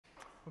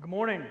Well, good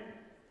morning.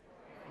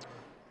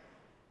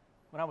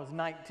 When I was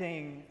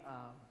 19,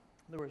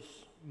 there was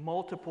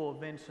multiple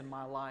events in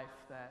my life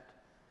that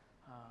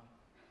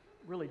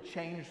really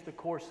changed the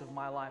course of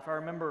my life. I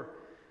remember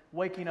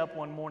waking up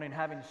one morning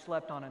having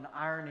slept on an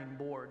ironing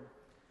board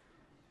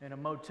in a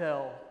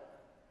motel,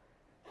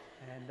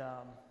 and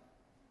I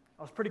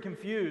was pretty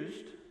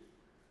confused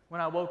when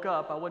I woke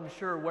up. I wasn't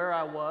sure where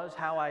I was,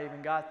 how I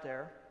even got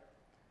there.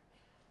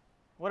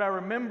 What I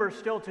remember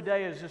still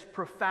today is this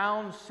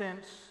profound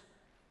sense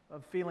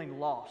of feeling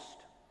lost.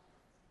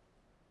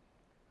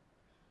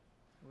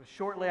 It was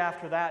shortly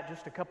after that,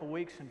 just a couple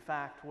weeks in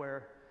fact,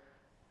 where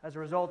as a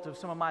result of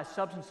some of my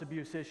substance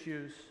abuse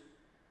issues,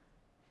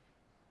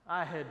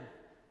 I had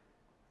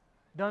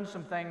done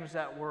some things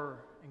that were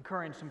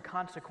incurring some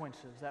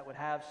consequences that would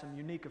have some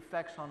unique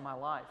effects on my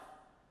life.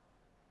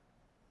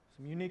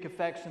 Some unique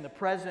effects in the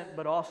present,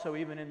 but also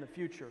even in the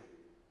future.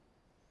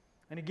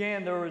 And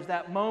again, there was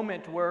that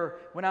moment where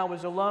when I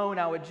was alone,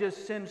 I would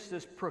just sense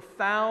this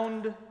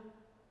profound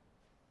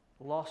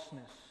lostness.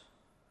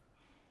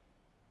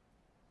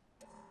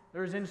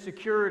 There was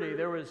insecurity.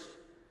 There was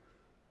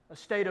a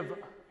state of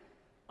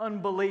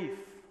unbelief.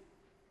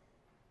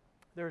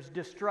 There's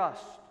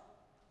distrust.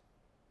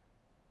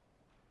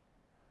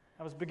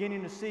 I was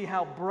beginning to see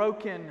how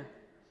broken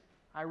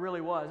I really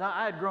was.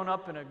 I had grown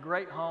up in a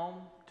great home,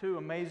 two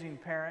amazing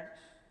parents,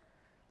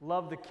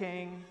 loved the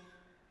King,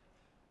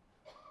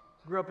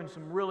 grew up in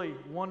some really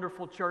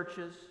wonderful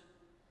churches.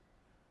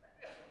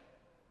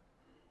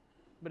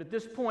 But at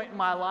this point in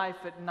my life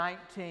at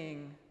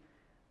 19,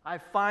 I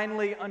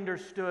finally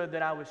understood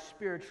that I was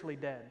spiritually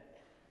dead.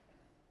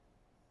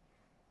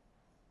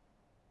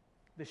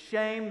 The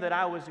shame that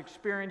I was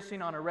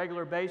experiencing on a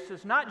regular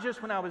basis, not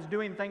just when I was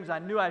doing things I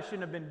knew I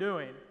shouldn't have been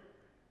doing,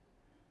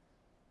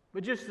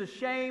 but just the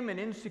shame and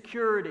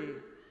insecurity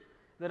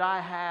that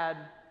I had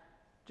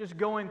just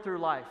going through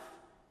life.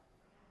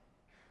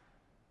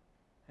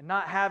 And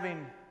not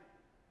having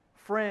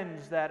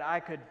friends that I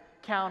could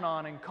count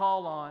on and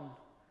call on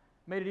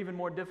made it even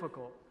more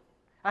difficult.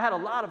 I had a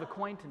lot of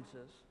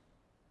acquaintances.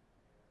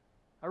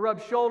 I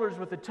rubbed shoulders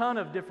with a ton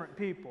of different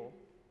people.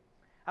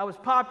 I was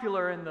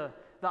popular in the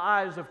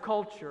eyes of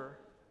culture.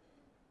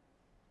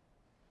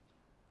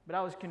 But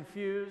I was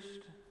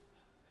confused.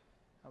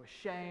 I was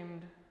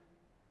shamed.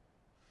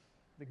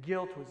 The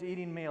guilt was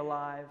eating me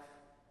alive.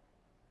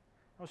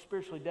 I was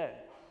spiritually dead.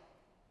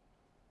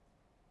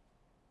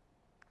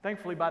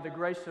 Thankfully, by the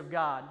grace of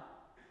God,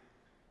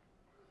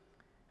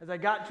 as I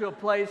got to a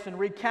place and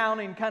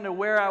recounting kind of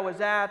where I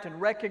was at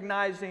and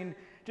recognizing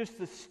just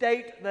the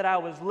state that I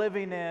was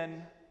living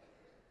in,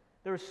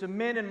 there were some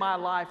men in my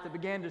life that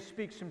began to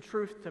speak some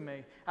truth to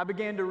me. I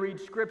began to read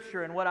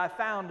Scripture, and what I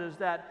found is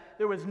that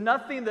there was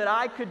nothing that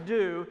I could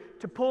do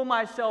to pull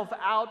myself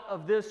out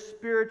of this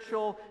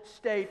spiritual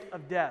state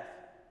of death.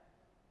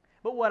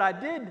 But what I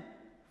did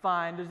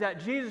find is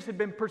that Jesus had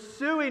been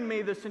pursuing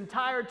me this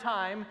entire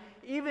time,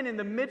 even in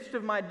the midst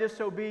of my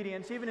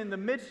disobedience, even in the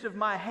midst of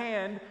my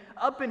hand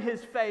up in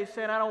His face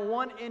saying, I don't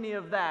want any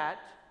of that.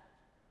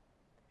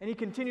 And He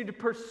continued to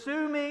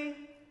pursue me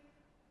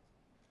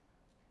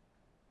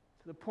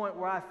to the point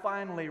where I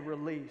finally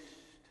released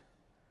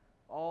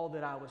all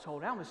that I was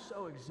holding. I was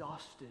so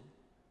exhausted.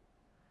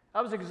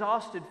 I was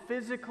exhausted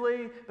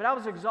physically, but I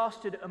was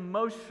exhausted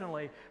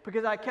emotionally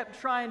because I kept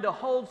trying to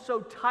hold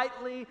so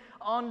tightly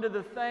onto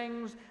the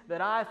things that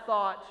I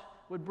thought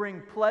would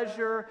bring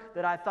pleasure,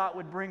 that I thought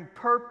would bring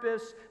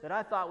purpose, that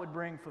I thought would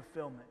bring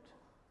fulfillment.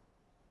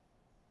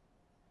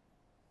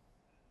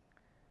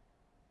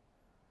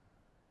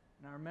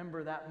 And I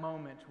remember that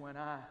moment when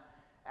I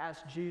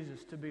asked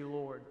Jesus to be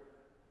Lord.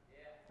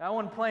 I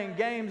wasn't playing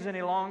games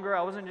any longer.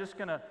 I wasn't just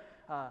going to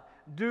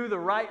do the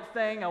right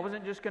thing. I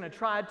wasn't just going to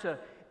try to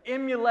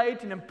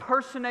emulate and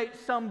impersonate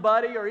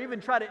somebody or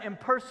even try to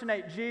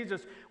impersonate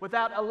Jesus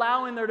without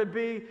allowing there to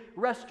be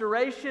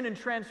restoration and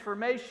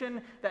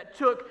transformation that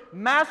took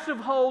massive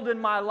hold in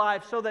my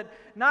life, so that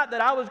not that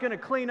I was going to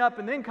clean up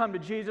and then come to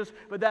Jesus,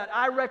 but that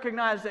I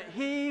recognized that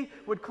He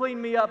would clean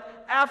me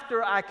up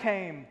after I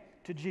came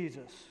to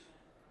Jesus.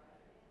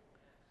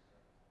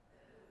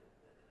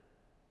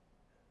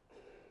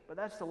 But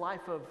that's the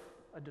life of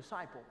a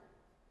disciple.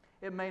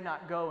 It may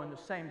not go in the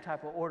same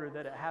type of order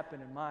that it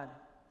happened in mine.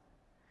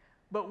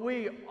 But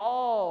we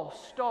all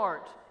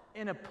start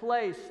in a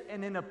place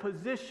and in a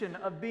position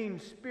of being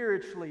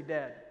spiritually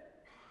dead.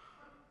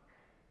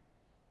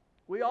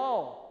 We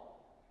all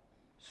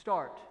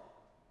start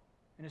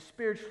in a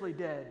spiritually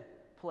dead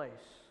place.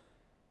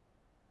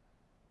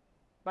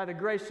 By the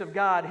grace of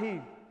God, He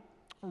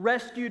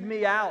rescued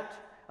me out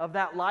of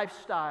that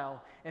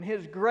lifestyle, and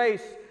His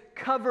grace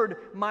covered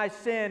my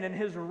sin, and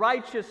His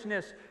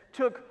righteousness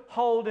took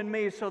hold in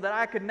me so that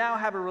I could now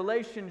have a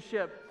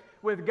relationship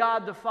with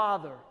God the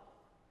Father.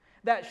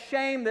 That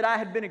shame that I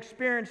had been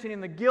experiencing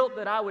and the guilt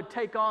that I would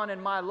take on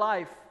in my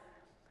life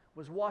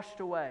was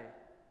washed away.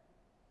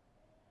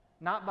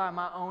 Not by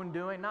my own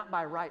doing, not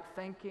by right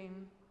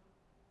thinking,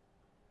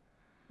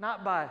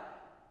 not by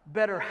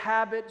better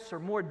habits or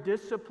more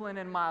discipline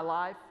in my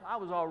life. I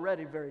was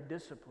already very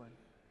disciplined.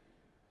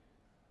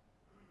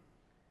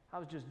 I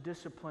was just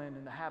disciplined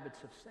in the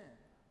habits of sin.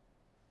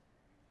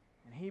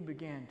 And He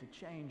began to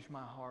change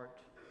my heart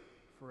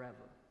forever.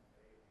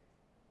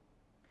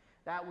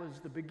 That was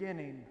the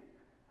beginning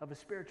of a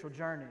spiritual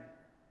journey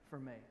for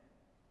me.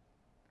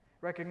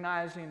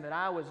 Recognizing that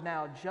I was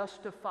now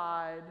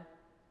justified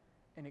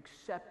and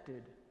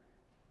accepted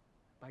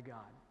by God.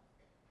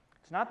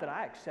 It's not that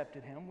I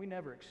accepted Him. We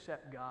never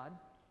accept God.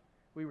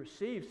 We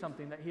receive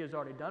something that He has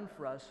already done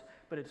for us,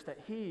 but it's that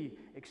He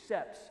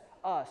accepts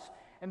us.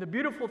 And the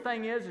beautiful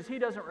thing is He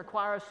doesn't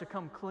require us to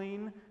come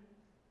clean.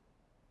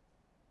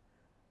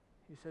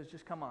 He says,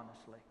 just come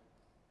honestly.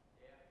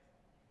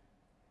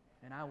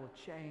 And I will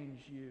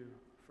change you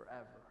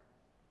forever.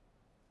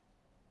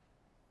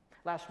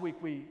 Last week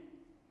we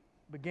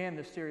began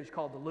this series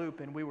called The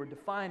Loop, and we were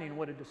defining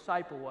what a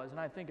disciple was. And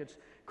I think it's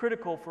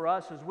critical for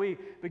us as we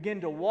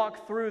begin to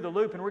walk through the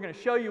loop, and we're going to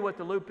show you what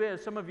the loop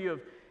is. Some of you have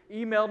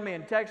emailed me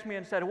and texted me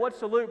and said, what's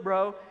the loop,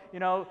 bro? You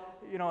know,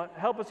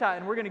 help us out.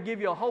 And we're going to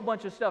give you a whole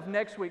bunch of stuff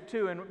next week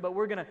too, but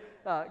we're going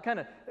to kind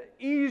of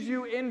ease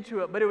you into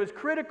it. But it was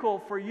critical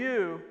for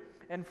you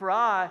and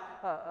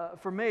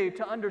for me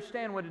to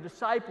understand what a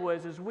disciple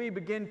is as we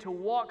begin to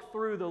walk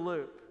through the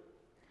loop.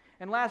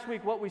 And last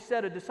week what we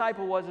said a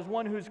disciple was is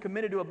one who's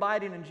committed to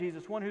abiding in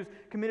Jesus, one who's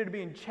committed to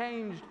being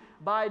changed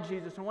by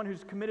Jesus, and one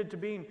who's committed to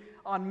being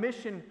on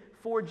mission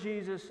for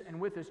Jesus and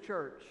with His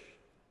church.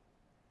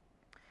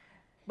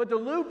 But the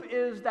loop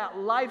is that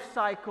life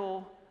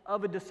cycle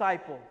of a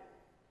disciple.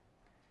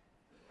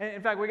 And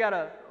in fact,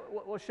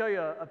 we'll show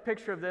you a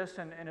picture of this,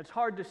 and it's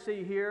hard to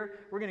see here.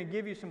 We're going to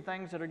give you some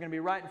things that are going to be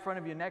right in front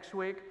of you next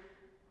week.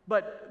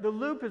 But the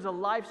loop is a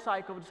life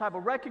cycle of a disciple,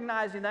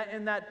 recognizing that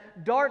in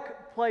that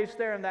dark place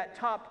there in that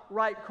top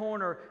right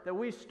corner, that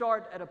we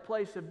start at a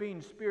place of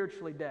being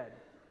spiritually dead.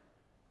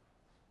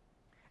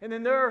 And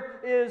then there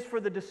is, for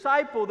the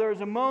disciple,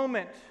 there's a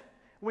moment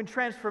when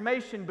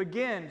transformation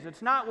begins.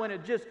 It's not when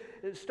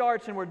it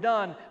starts and we're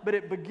done, but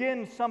it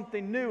begins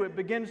something new. It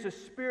begins a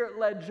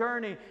Spirit-led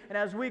journey. And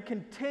as we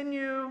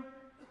continue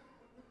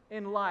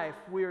in life,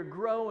 we are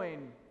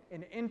growing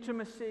in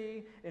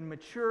intimacy, in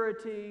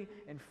maturity,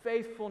 in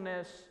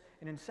faithfulness,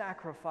 and in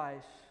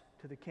sacrifice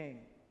to the King.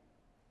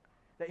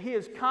 That He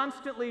is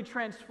constantly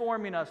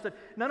transforming us. That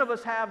none of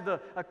us have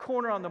a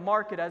corner on the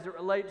market as it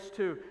relates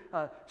to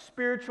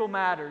spiritual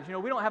matters.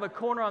 We don't have a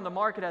corner on the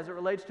market as it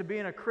relates to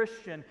being a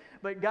Christian.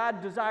 But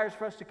God desires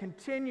for us to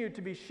continue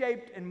to be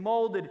shaped and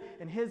molded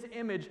in His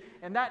image.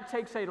 And that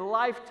takes a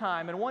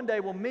lifetime. And one day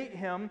we'll meet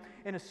Him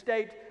in a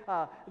state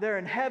there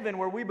in heaven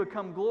where we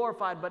become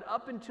glorified. But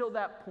up until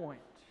that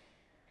point,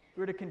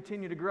 we're to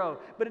continue to grow.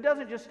 But it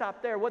doesn't just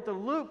stop there. What the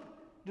loop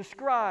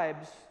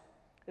describes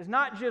is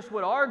not just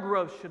what our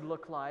growth should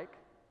look like,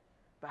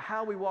 but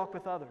how we walk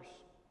with others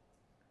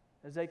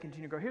as they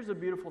continue to grow. Here's the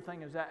beautiful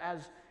thing is that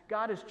as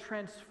God is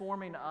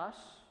transforming us,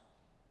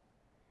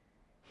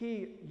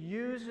 He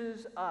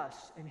uses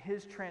us in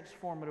His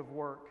transformative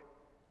work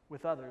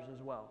with others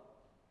as well.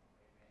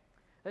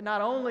 That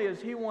not only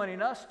is He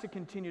wanting us to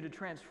continue to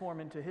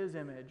transform into His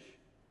image,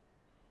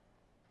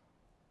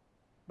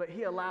 but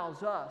He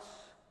allows us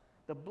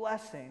the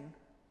blessing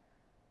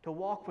to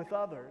walk with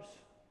others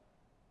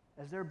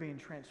as they're being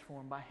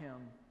transformed by Him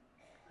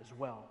as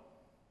well.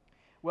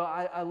 Well,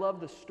 I love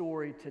the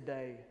story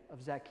today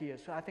of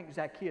Zacchaeus. I think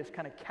Zacchaeus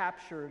kind of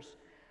captures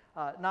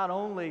not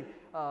only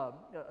a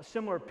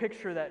similar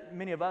picture that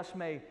many of us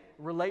may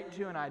relate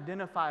to and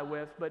identify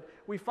with, but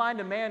we find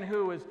a man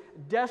who is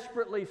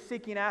desperately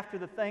seeking after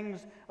the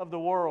things of the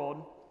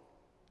world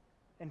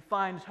and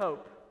finds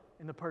hope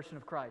in the person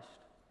of Christ.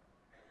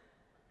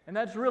 And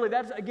that's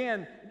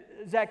again,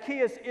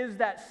 Zacchaeus is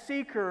that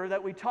seeker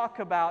that we talk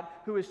about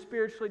who is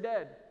spiritually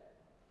dead.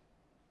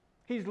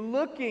 He's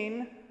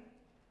looking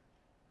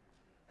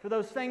for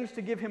those things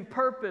to give him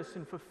purpose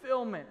and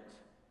fulfillment.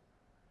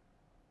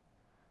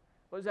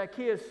 What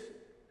Zacchaeus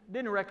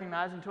didn't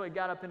recognize until he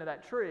got up into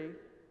that tree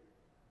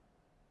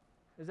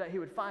is that he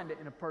would find it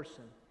in a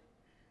person.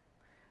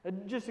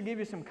 Just to give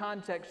you some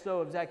context,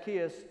 though, of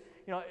Zacchaeus,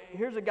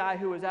 here's a guy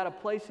who was at a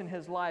place in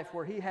his life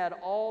where he had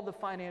all the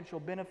financial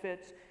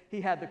benefits. He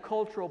had the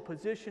cultural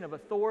position of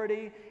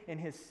authority in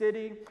his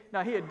city.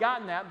 Now, he had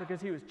gotten that because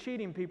he was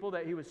cheating people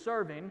that he was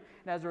serving. And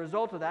as a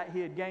result of that, he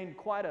had gained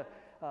quite a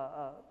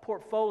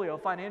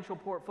financial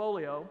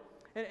portfolio.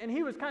 And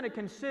he was kind of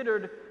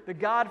considered the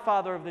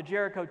godfather of the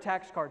Jericho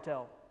tax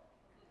cartel.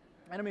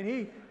 And I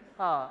mean,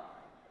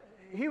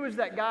 he was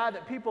that guy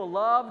that people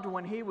loved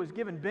when he was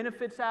giving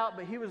benefits out,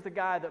 but he was the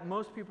guy that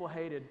most people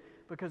hated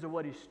because of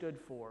what he stood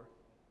for.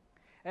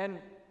 And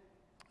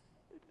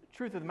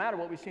truth of the matter,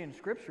 what we see in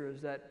Scripture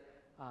is that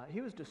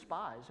he was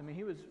despised. I mean,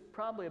 he was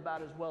probably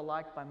about as well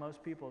liked by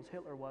most people as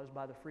Hitler was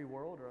by the free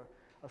world or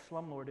a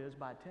slumlord is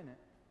by a tenant.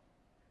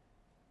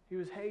 He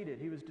was hated.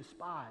 He was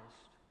despised.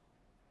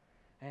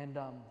 And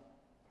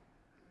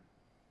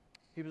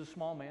he was a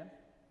small man.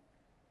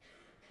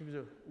 He was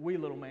a wee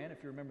little man,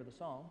 if you remember the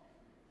song.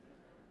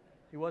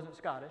 He wasn't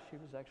Scottish. He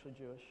was actually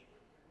Jewish.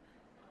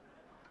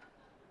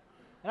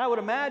 And I would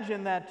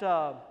imagine that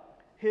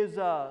his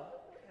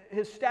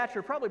his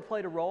stature probably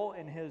played a role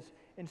in his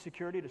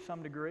insecurity to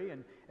some degree,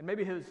 and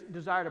maybe his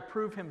desire to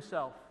prove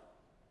himself.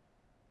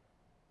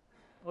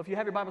 Well, if you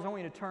have your Bibles, I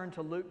want you to turn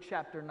to Luke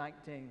chapter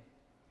 19.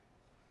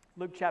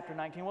 Luke chapter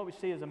 19, what we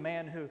see is a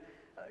man who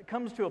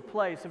comes to a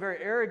place, a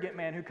very arrogant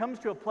man, who comes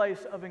to a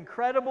place of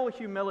incredible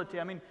humility.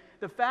 I mean,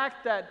 the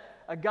fact that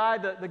a guy,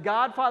 the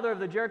godfather of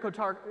the Jericho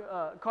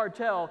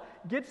cartel,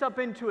 gets up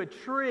into a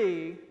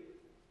tree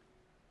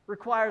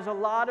requires a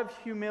lot of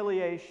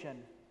humiliation.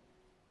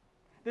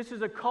 This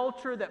is a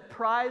culture that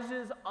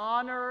prizes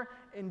honor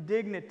and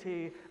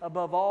dignity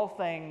above all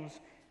things.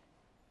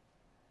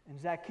 And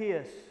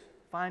Zacchaeus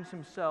finds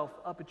himself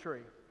up a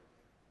tree.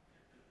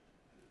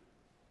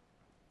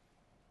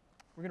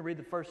 We're going to read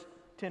the first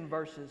 10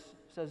 verses.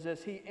 It says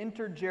this: He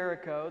entered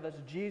Jericho,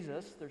 that's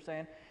Jesus, they're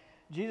saying.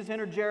 Jesus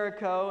entered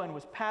Jericho and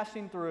was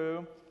passing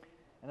through,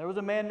 and there was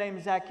a man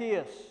named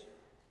Zacchaeus.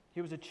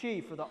 He was a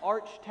chief, or the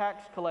arch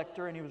tax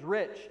collector, and he was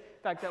rich.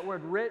 In fact, that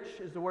word rich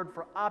is the word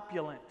for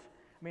opulent.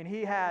 I mean,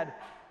 he had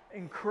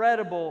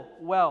incredible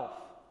wealth.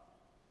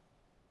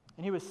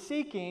 And he was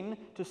seeking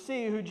to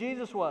see who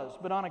Jesus was,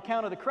 but on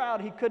account of the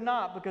crowd, he could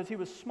not because he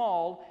was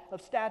small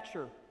of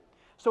stature.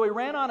 So he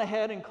ran on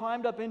ahead and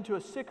climbed up into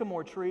a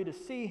sycamore tree to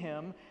see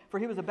him, for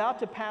he was about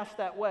to pass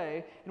that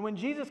way. And when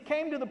Jesus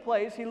came to the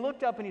place, he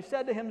looked up and he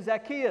said to him,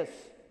 Zacchaeus,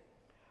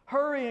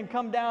 hurry and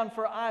come down,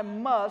 for I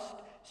must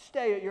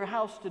stay at your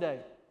house today.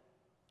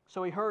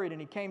 So he hurried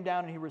and he came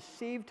down and he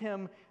received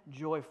him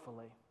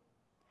joyfully.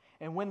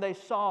 And when they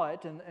saw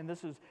it, and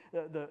this is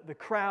the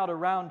crowd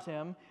around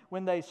him,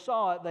 when they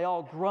saw it, they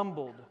all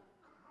grumbled.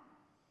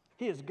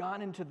 He has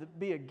gone in to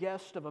be a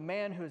guest of a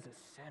man who is a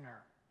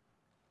sinner.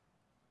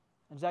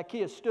 And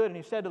Zacchaeus stood and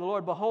he said to the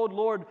Lord, Behold,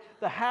 Lord,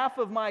 the half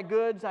of my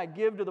goods I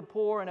give to the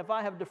poor, and if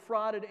I have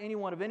defrauded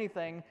anyone of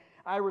anything,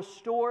 I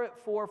restore it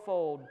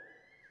fourfold.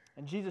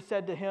 And Jesus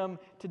said to him,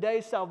 Today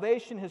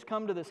salvation has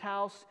come to this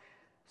house,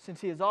 since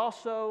he is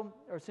also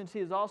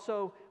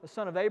a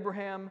son of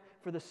Abraham,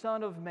 for the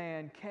Son of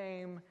Man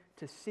came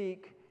to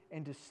seek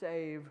and to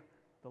save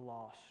the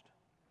lost.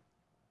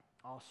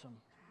 Awesome.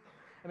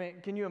 I mean,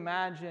 can you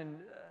imagine,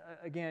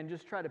 again,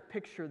 just try to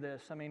picture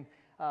this. I mean,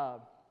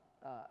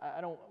 I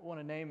don't want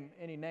to name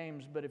any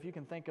names, but if you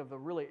can think of a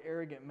really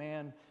arrogant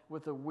man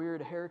with a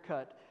weird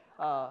haircut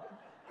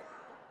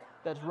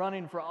that's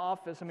running for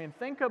office, I mean,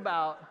 think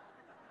about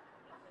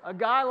a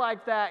guy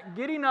like that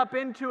getting up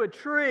into a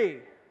tree,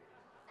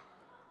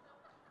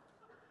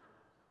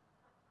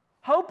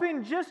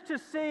 hoping just to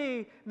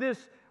see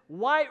this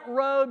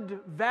white-robed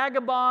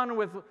vagabond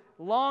with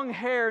long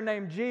hair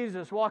named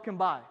Jesus walking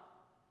by.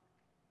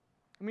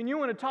 I mean, you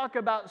want to talk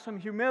about some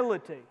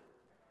humility.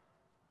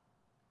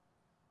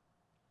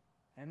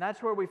 And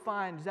that's where we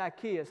find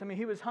Zacchaeus. I mean,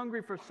 he was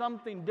hungry for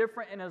something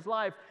different in his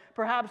life.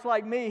 Perhaps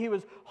like me, he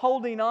was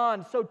holding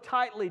on so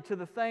tightly to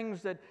the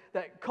things that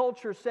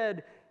culture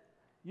said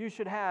you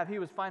should have. He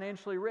was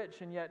financially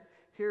rich, and yet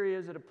here he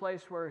is at a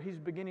place where he's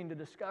beginning to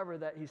discover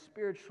that he's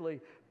spiritually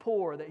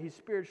poor, that he's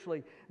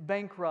spiritually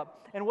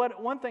bankrupt. And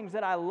one thing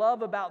that I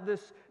love about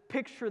this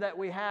picture that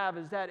we have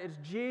is that it's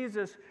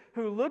Jesus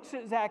who looks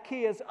at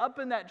Zacchaeus up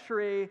in that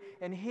tree,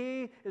 and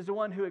he is the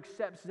one who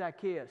accepts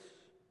Zacchaeus.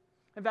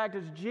 In fact,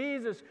 it's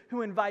Jesus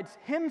who invites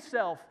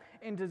himself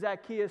into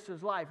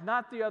Zacchaeus' life,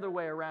 not the other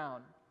way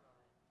around.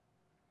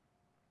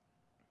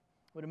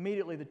 But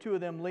immediately the two of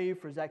them leave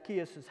for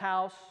Zacchaeus'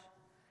 house,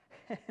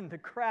 and the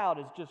crowd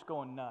is just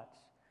going nuts.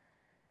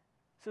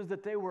 It says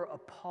that they were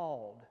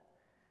appalled.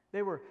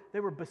 They were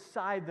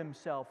beside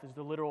themselves, is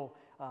the literal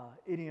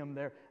idiom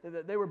there.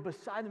 They were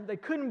beside them. They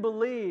couldn't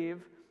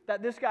believe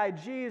that this guy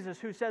Jesus,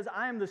 who says,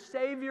 I am the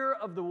Savior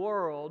of the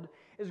world,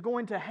 is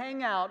going to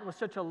hang out with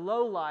such a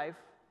lowlife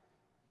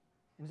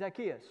in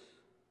Zacchaeus.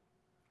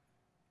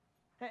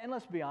 And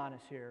let's be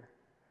honest here.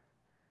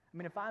 I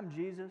mean, if I'm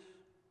Jesus,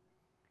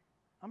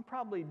 I'm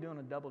probably doing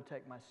a double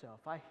take myself.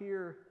 I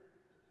hear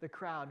the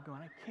crowd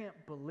going, I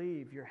can't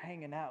believe you're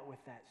hanging out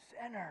with that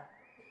sinner.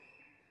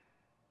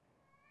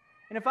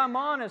 And if I'm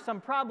honest,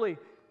 I'm probably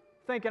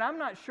thinking, I'm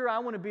not sure I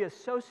want to be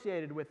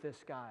associated with this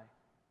guy.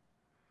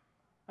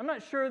 I'm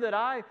not sure that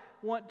I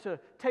want to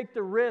take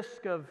the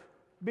risk of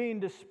being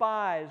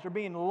despised or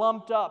being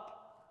lumped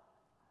up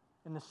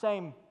in the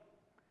same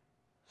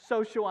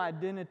social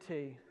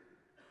identity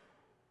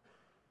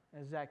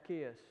as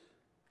Zacchaeus.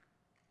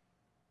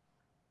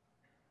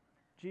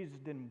 Jesus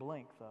didn't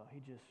blink, though. He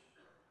just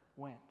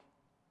went.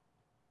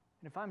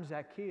 And if I'm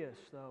Zacchaeus,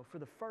 though, for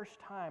the first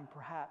time,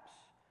 perhaps,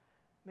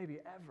 maybe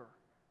ever,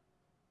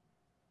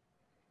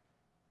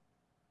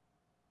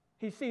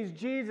 he sees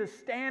Jesus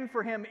stand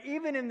for him,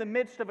 even in the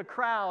midst of a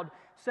crowd,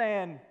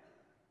 saying,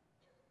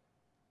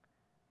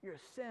 you're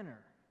a sinner.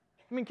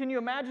 I mean, can you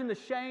imagine the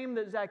shame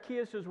that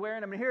Zacchaeus is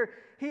wearing? I mean, here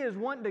he is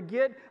wanting to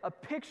get a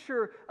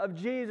picture of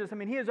Jesus. I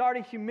mean, he has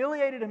already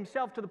humiliated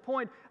himself to the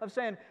point of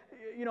saying,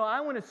 you know,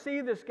 I want to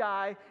see this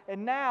guy,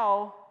 and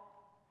now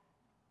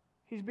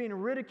he's being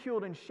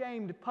ridiculed and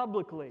shamed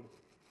publicly.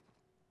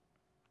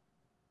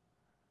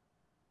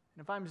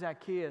 And if I'm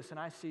Zacchaeus and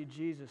I see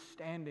Jesus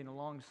standing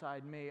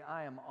alongside me,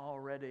 I am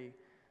already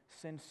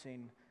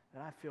sensing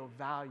that I feel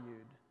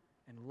valued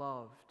and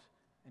loved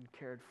and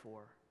cared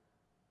for.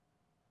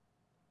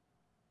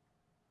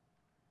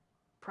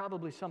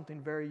 Probably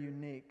something very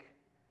unique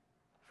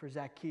for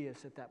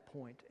Zacchaeus at that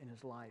point in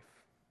his life.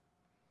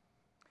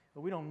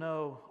 But we don't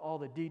know all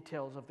the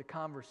details of the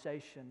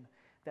conversation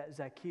that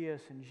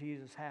Zacchaeus and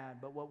Jesus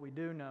had, but what we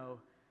do know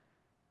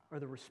are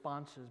the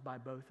responses by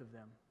both of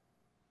them.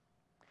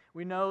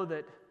 We know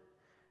that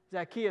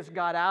Zacchaeus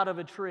got out of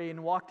a tree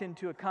and walked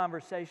into a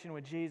conversation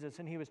with Jesus,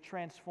 and he was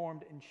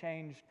transformed and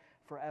changed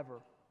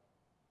forever.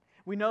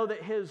 We know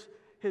that his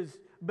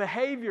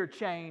behavior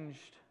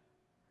changed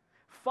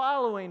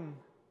following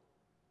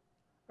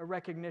a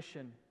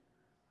recognition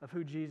of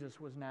who Jesus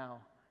was now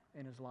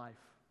in his life.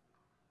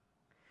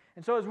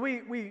 And so as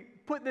we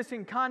put this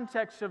in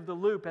context of the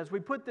loop, as we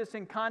put this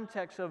in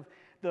context of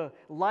the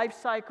life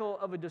cycle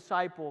of a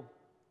disciple,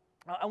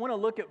 I want to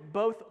look at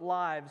both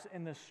lives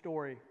in this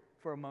story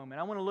for a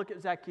moment. I want to look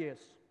at Zacchaeus,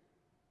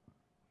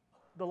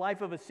 the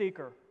life of a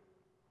seeker,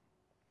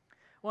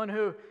 one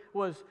who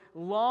was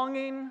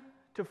longing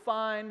to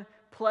find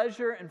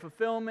pleasure and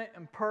fulfillment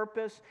and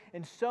purpose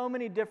in so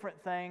many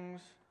different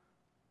things,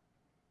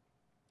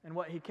 and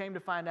what he came to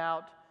find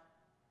out,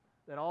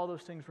 that all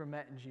those things were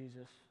met in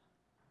Jesus.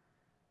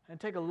 And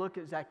take a look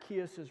at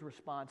Zacchaeus'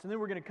 response. And then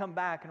we're going to come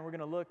back and we're going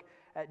to look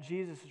at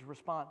Jesus'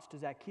 response to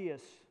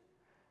Zacchaeus.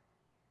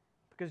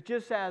 Because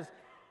just as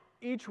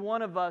each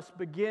one of us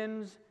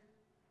begins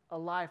a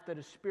life that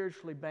is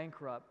spiritually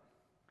bankrupt,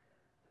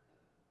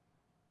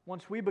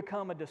 once we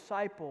become a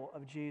disciple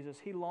of Jesus,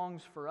 He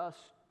longs for us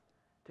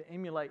to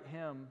emulate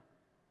Him,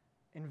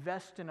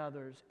 invest in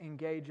others,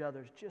 engage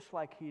others, just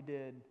like He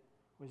did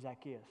with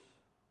Zacchaeus.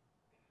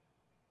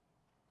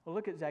 Well,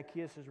 look at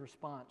Zacchaeus'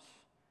 response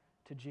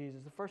to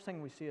Jesus. The first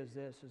thing we see is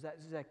this, is that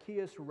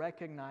Zacchaeus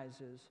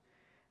recognizes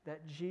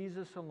that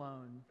Jesus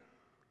alone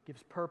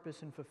gives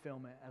purpose and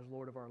fulfillment as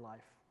Lord of our life.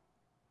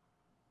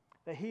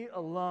 That He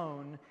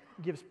alone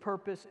gives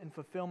purpose and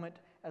fulfillment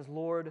as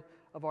Lord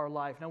of our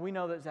life. Now we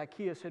know that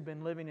Zacchaeus had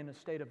been living in a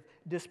state of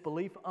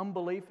disbelief,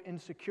 unbelief,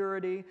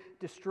 insecurity,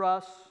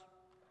 distrust.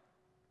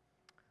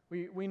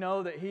 We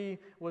know that he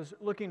was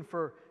looking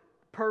for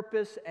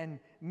purpose and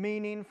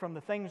meaning from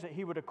the things that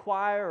he would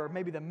acquire, or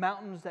maybe the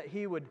mountains that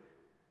he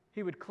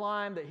would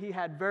climb, that he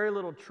had very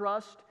little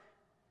trust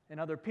in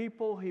other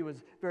people. He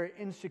was very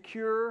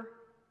insecure.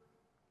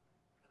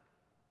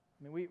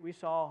 I mean, we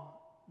saw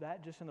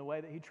that just in the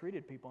way that he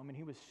treated people. I mean,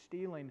 he was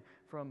stealing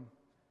from,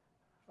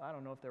 I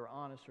don't know if they were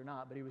honest or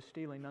not, but he was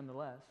stealing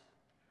nonetheless.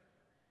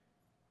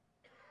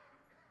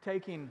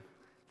 Taking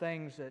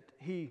things that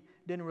he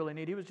didn't really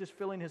need. He was just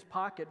filling his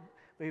pocket,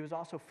 but he was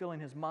also filling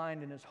his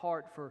mind and his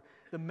heart for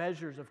the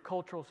measures of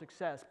cultural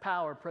success,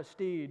 power,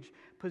 prestige,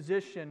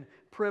 position,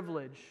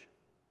 privilege.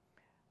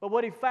 But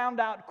what he found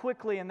out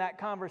quickly in that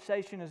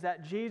conversation is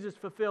that Jesus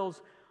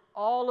fulfills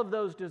all of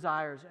those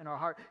desires in our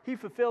heart. He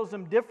fulfills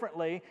them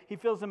differently. He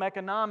fills them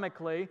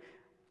economically.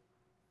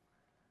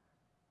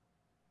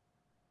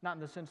 Not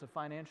in the sense of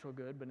financial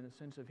good, but in the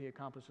sense of He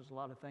accomplishes a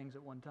lot of things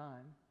at one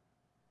time.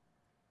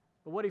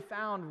 But what he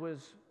found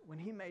was when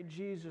he made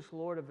Jesus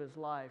Lord of his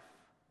life,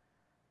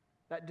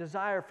 that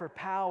desire for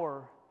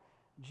power,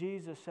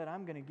 Jesus said,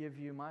 I'm going to give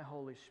you my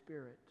Holy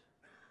Spirit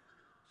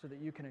so that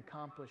you can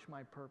accomplish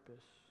my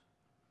purpose.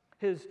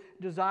 His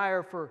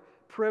desire for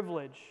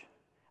privilege.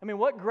 I mean,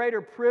 what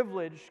greater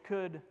privilege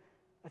could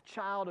a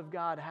child of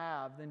God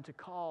have than to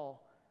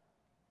call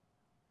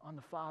on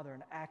the Father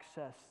and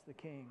access the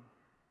King?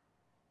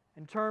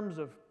 In terms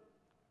of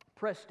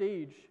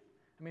prestige,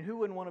 I mean, who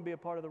wouldn't want to be a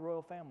part of the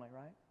royal family,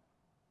 right?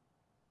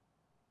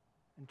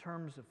 In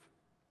terms of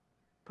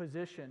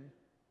position,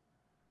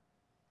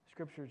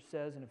 Scripture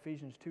says in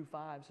Ephesians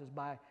 2:5, says,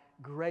 by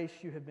grace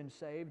you have been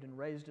saved and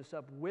raised us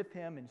up with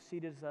Him and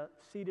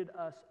seated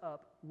us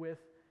up with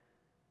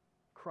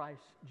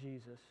Christ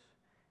Jesus.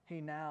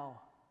 He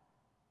now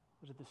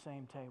was at the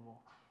same table.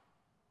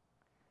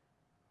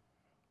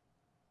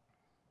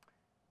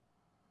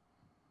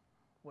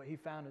 What he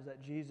found is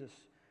that Jesus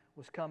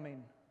was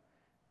coming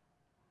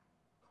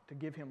to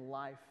give him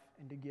life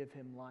and to give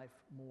him life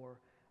more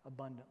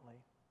abundantly.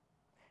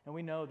 And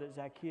we know that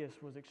Zacchaeus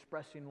was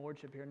expressing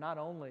lordship here not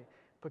only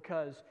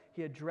because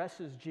he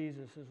addresses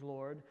Jesus as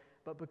Lord,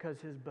 but because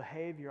his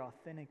behavior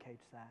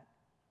authenticates that.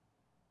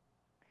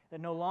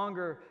 That no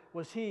longer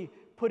was he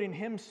putting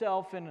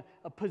himself in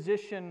a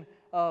position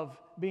of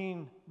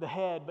being the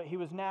head, but he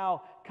was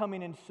now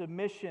coming in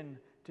submission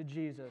to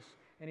Jesus.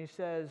 And he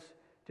says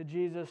to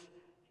Jesus,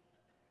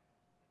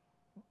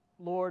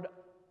 Lord,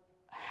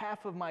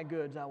 half of my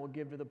goods I will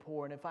give to the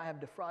poor, and if I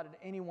have defrauded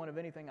anyone of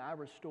anything, I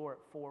restore it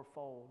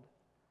fourfold.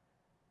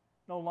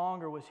 No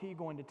longer was he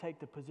going to take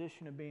the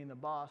position of being the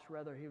boss,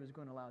 rather he was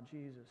going to allow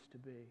Jesus to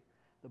be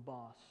the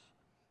boss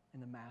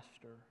and the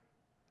master.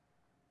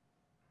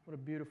 What a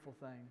beautiful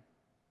thing.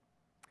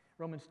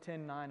 Romans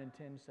 10:9 and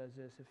 10 says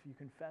this, if you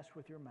confess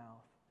with your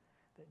mouth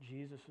that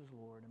Jesus is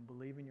Lord and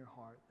believe in your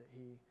heart that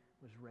He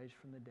was raised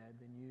from the dead,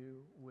 then you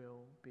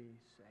will be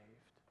saved.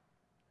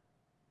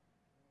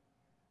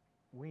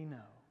 We know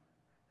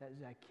that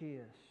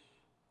Zacchaeus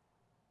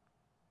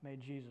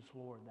made Jesus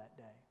Lord that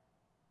day.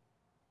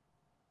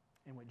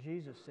 And what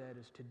Jesus said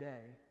is,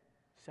 today,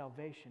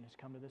 salvation has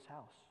come to this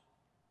house.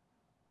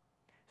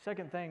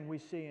 Second thing we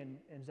see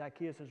in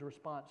Zacchaeus'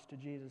 response to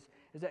Jesus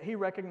is that he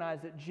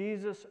recognized that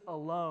Jesus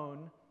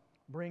alone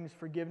brings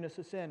forgiveness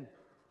of sin.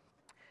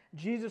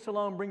 Jesus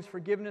alone brings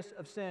forgiveness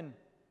of sin.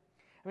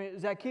 I mean,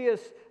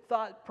 Zacchaeus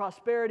thought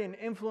prosperity and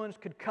influence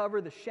could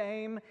cover the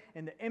shame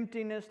and the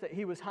emptiness that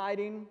he was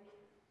hiding.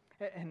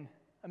 And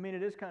I mean,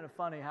 it is kind of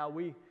funny how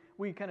we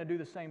kind of do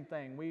the same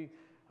thing. We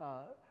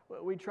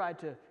try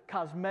to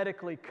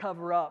cosmetically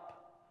cover up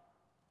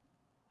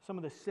some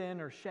of the sin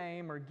or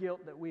shame or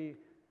guilt that we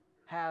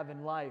have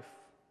in life.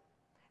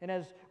 And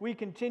as we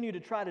continue to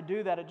try to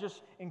do that, it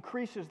just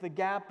increases the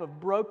gap of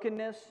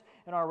brokenness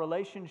in our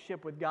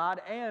relationship with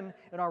God and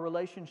in our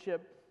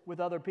relationship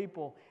with other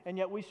people. And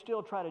yet we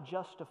still try to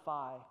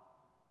justify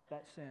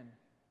that sin.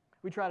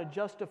 We try to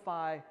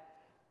justify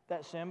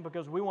that sin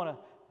because we want to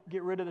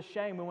get rid of the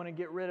shame. We want to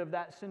get rid of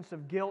that sense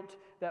of guilt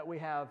that we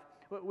have.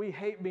 We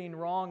hate being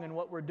wrong in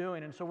what we're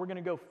doing. And so we're going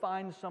to go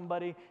find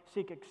somebody,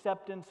 seek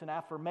acceptance and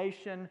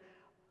affirmation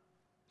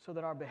so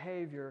that our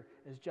behavior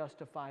is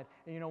justified.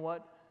 And you know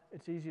what?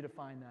 It's easy to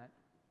find that.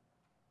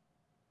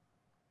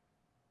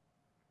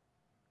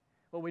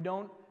 What we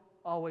don't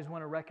always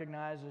want to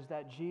recognize is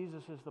that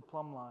Jesus is the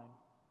plumb line.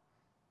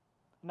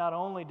 Not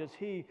only does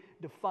He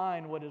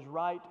define what is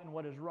right and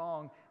what is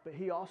wrong, but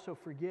He also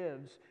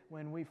forgives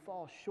when we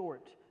fall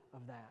short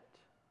of that.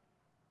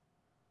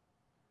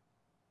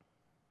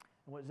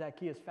 And what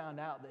Zacchaeus found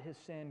out, that his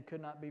sin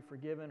could not be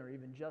forgiven or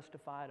even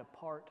justified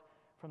apart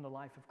from the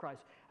life of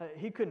Christ.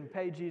 He couldn't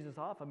pay Jesus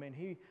off. I mean,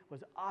 he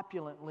was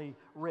opulently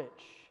rich.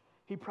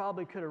 He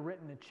probably could have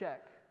written a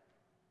check.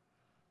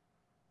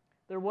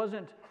 There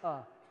wasn't a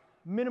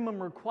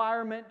minimum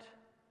requirement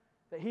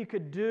that he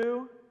could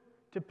do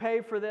to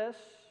pay for this.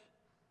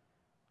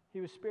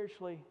 He was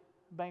spiritually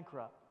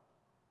bankrupt.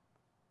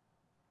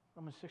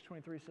 Romans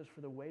 6:23 says,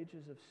 "For the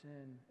wages of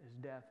sin is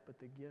death, but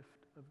the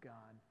gift of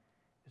God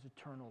is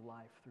eternal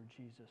life through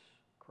Jesus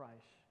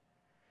Christ."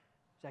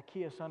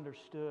 Zacchaeus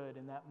understood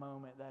in that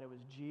moment that it was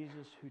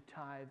Jesus who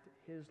tithed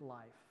his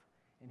life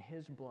and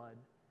his blood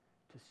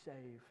to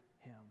save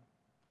him.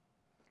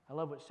 I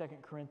love what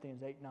 2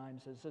 Corinthians 8:9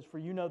 says. It says, "For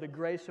you know the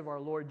grace of our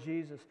Lord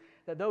Jesus,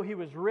 that though He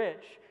was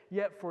rich,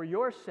 yet for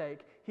your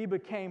sake He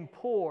became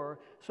poor,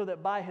 so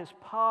that by His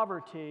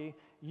poverty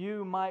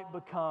you might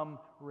become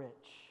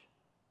rich."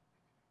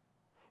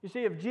 You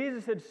see, if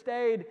Jesus had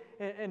stayed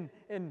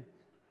in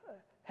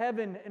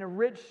heaven in a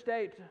rich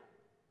state,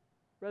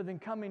 rather than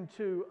coming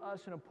to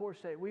us in a poor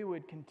state, we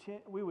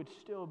would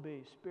still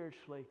be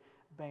spiritually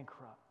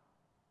bankrupt.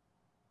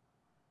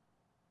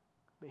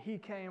 But He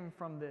came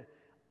from the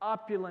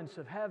opulence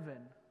of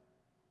heaven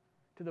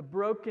to the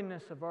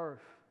brokenness of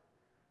earth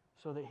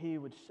so that He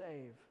would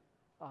save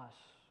us.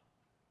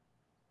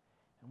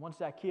 And once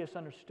Zacchaeus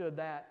understood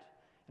that,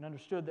 and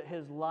understood that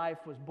his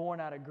life was born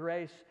out of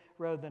grace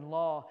rather than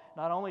law,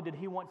 not only did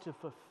he want to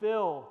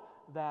fulfill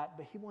that,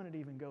 but he wanted to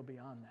even go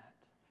beyond that.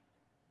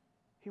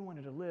 He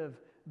wanted to live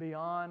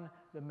beyond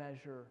the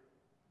measure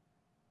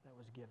that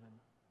was given.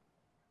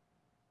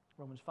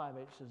 Romans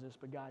 5:8 says this,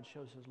 "But God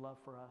shows His love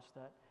for us,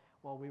 that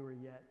while we were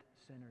yet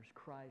sinners,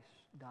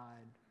 Christ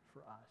died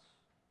for us."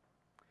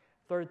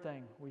 Third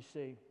thing we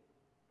see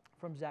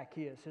from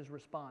Zacchaeus, his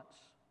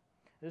response.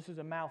 This is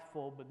a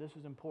mouthful, but this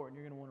is important.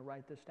 You're going to want to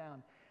write this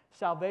down.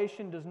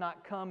 Salvation does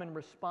not come in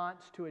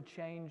response to a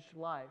changed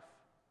life,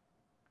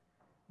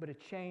 but a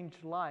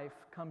changed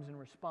life comes in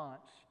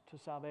response to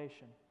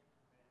salvation.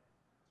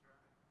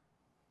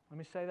 Let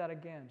me say that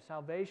again.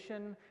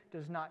 Salvation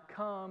does not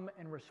come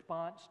in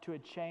response to a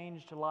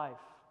changed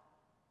life,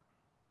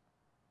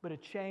 but a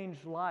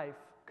changed life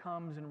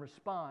comes in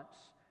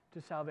response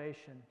to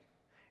salvation.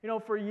 You know,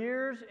 for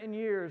years and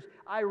years,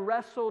 I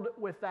wrestled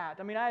with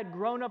that. I mean, I had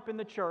grown up in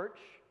the church.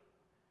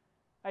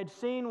 I'd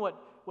seen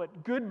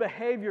what good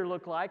behavior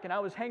looked like, and I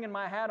was hanging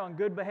my hat on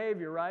good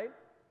behavior, right?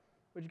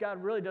 Which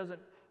God really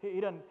doesn't, He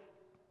doesn't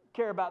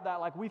care about that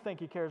like we think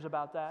He cares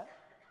about that.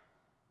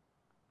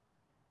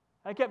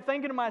 I kept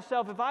thinking to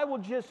myself, if I will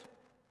just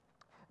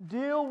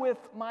deal with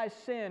my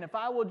sin, if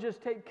I will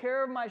just take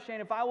care of my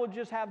shame, if I will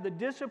just have the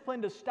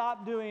discipline to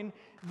stop doing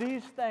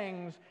these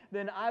things,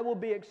 then I will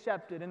be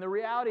accepted. And the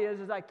reality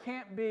is I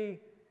can't be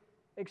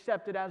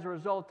accepted as a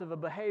result of a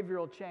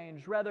behavioral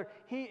change. Rather,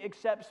 He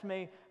accepts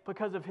me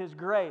because of His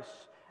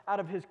grace,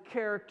 out of His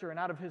character and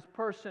out of His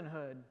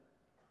personhood.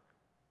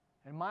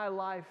 And my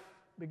life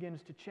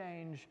begins to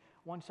change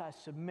once I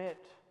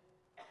submit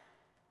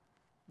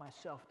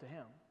myself to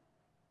Him.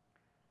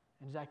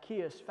 And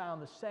Zacchaeus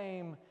found the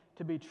same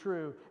to be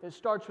true. It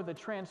starts with a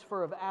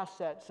transfer of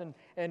assets.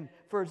 And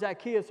for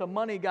Zacchaeus, a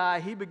money guy,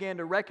 he began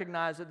to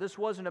recognize that this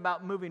wasn't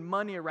about moving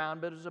money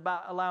around, but it was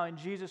about allowing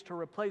Jesus to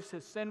replace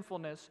his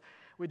sinfulness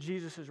with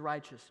Jesus'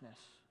 righteousness.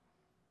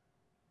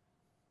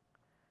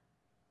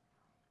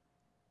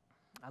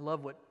 I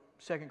love what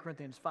 2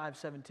 Corinthians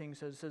 5:17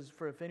 says. It says,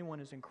 "For if anyone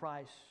is in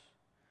Christ,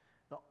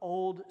 the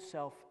old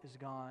self is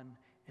gone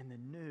and the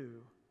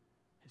new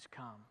has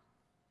come."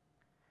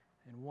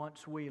 And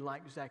once we,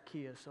 like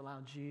Zacchaeus, allow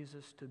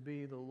Jesus to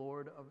be the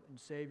Lord and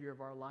Savior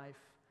of our life,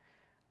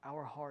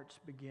 our hearts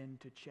begin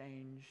to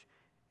change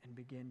and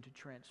begin to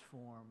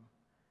transform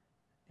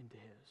into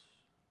His.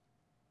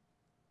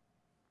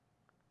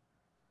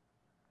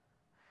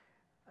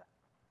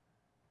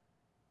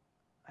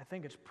 I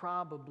think it's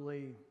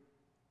probably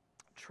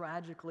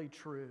tragically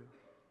true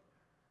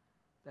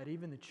that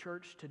even the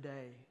church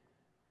today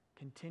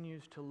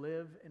continues to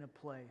live in a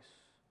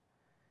place,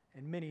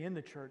 and many in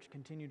the church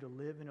continue to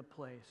live in a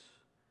place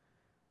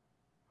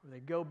where they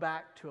go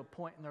back to a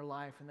point in their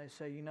life and they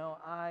say, you know,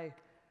 I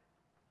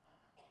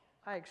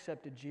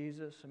accepted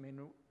Jesus. I mean,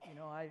 you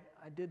know, I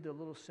did the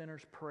little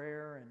sinner's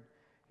prayer and,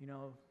 you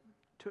know,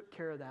 took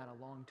care of that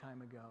a long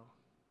time ago.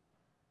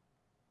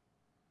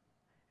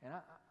 And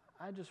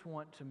I just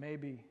want to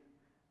maybe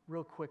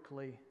real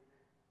quickly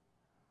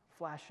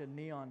flash a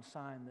neon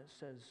sign that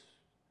says,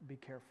 be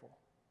careful.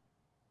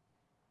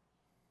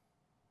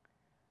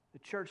 The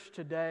church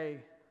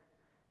today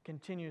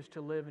continues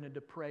to live in a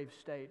depraved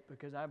state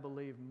because I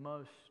believe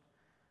most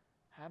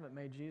haven't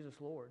made Jesus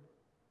Lord.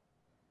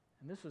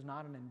 And this is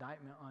not an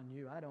indictment on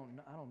you. I don't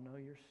know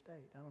your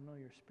state. I don't know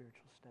your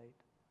spiritual state.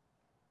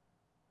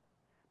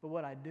 But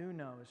what I do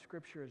know is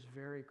Scripture is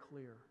very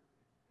clear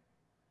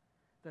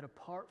that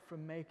apart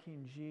from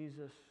making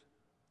Jesus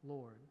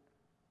Lord,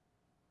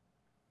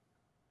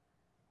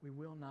 we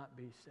will not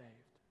be saved.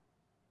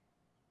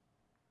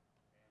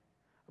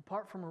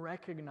 Apart from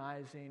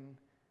recognizing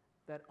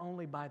that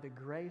only by the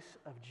grace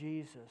of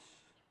Jesus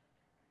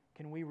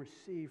can we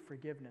receive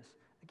forgiveness.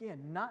 Again,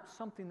 not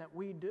something that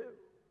we do,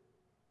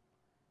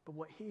 but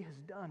what He has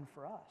done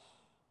for us.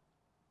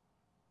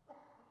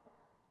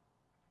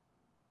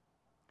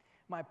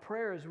 My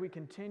prayer as we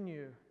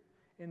continue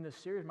in this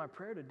series, my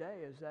prayer today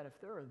is that if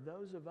there are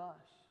those of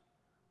us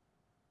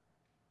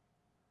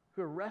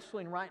who are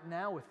wrestling right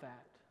now with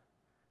that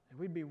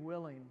we'd be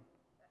willing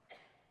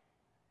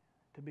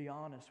to be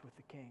honest with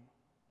the King.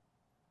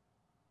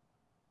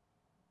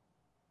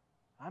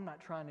 I'm not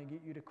trying to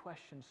get you to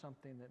question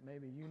something that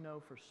maybe you know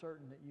for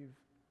certain that you've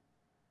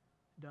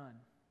done.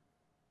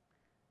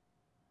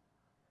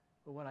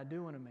 But what I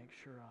do want to make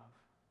sure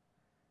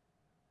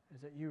of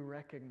is that you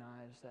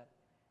recognize that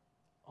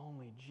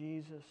only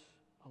Jesus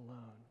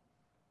alone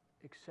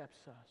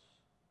accepts us.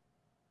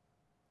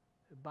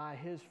 By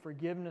His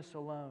forgiveness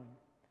alone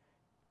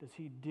does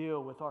He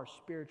deal with our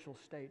spiritual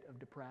state of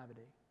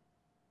depravity.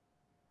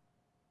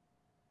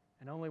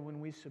 And only when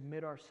we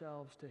submit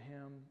ourselves to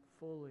Him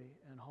fully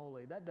and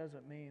wholly. That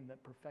doesn't mean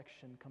that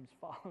perfection comes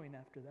following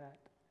after that.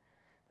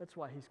 That's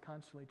why He's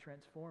constantly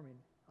transforming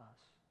us.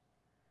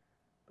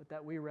 But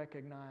that we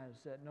recognize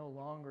that no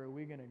longer are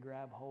we going to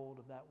grab hold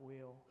of that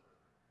wheel,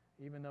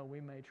 even though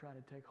we may try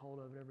to take hold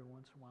of it every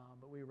once in a while,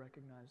 but we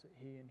recognize that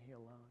He and He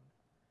alone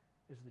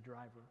is the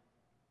driver.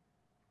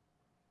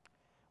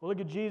 Well,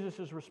 look at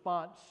Jesus'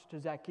 response to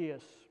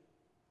Zacchaeus,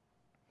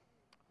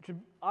 which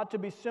ought to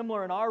be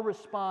similar in our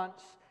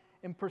response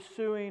in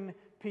pursuing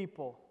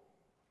people.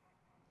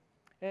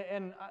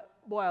 And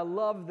boy, I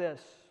love this.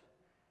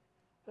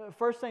 The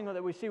first thing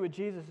that we see with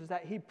Jesus is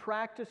that He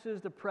practices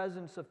the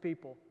presence of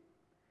people.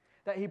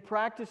 That He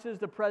practices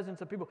the presence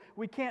of people.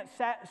 We can't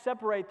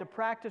separate the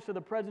practice of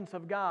the presence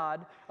of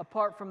God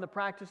apart from the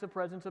practice of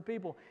presence of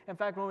people. In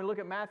fact, when we look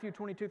at Matthew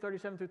 22,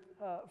 37 through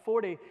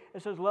 40,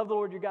 it says, love the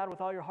Lord your God with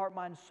all your heart,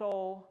 mind,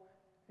 soul,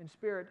 and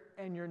spirit,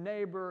 and your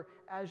neighbor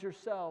as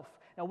yourself.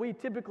 Now, we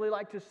typically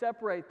like to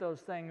separate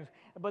those things,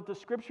 but the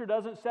Scripture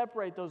doesn't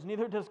separate those,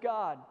 neither does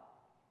God.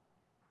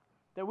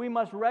 That we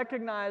must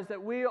recognize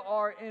that we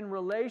are in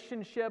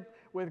relationship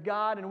with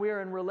God and we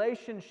are in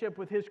relationship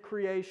with His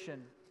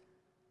creation.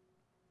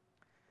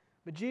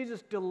 But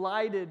Jesus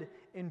delighted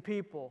in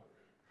people.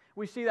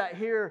 We see that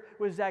here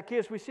with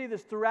Zacchaeus. We see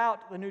this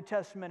throughout the New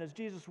Testament as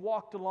Jesus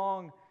walked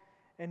along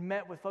and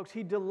met with folks.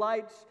 He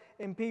delights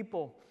in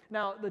people.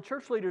 Now, the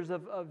church leaders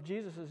of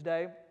Jesus'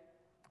 day,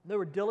 they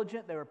were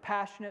diligent, they were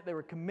passionate, they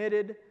were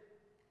committed.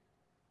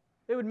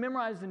 They would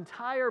memorize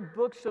entire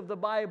books of the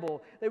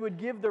Bible. They would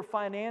give their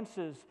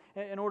finances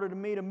in order to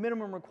meet a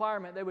minimum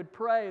requirement. They would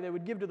pray, they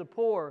would give to the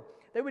poor.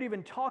 They would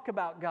even talk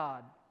about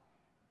God.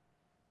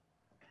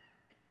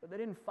 But they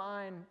didn't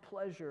find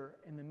pleasure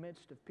in the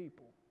midst of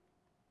people.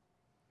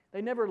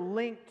 They never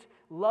linked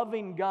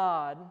loving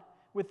God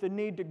with the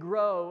need to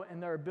grow in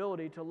their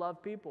ability to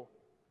love people.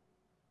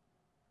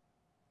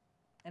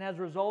 And as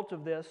a result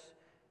of this,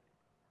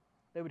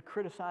 they would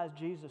criticize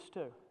Jesus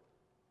too.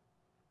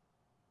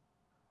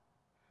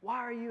 Why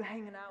are you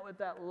hanging out with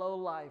that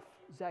lowlife,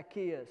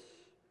 Zacchaeus?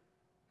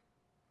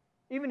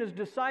 Even his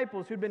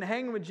disciples who'd been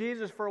hanging with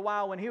Jesus for a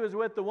while when He was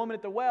with the woman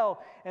at the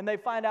well, and they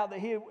find out that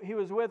he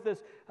was with this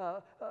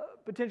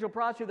potential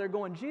prostitute, they're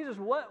going, Jesus,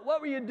 what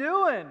were you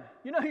doing?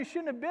 You know, you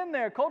shouldn't have been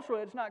there.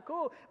 Culturally, it's not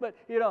cool. But,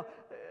 you know,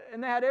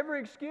 and they had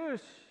every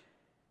excuse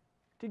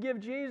to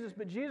give Jesus,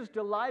 but Jesus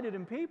delighted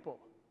in people.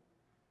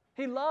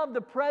 He loved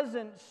the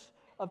presence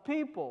of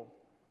people.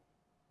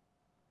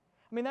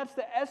 I mean, that's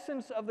the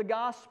essence of the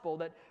gospel,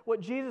 that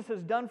what Jesus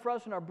has done for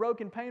us in our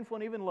broken, painful,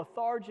 and even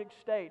lethargic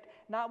state,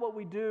 not what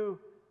we do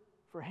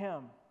for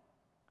Him.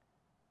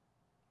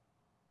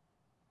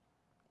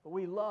 But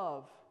we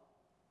love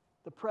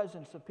the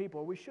presence of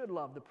people. We should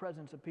love the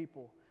presence of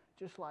people,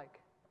 just like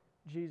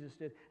Jesus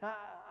did.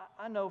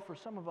 I know for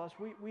some of us,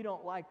 we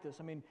don't like this.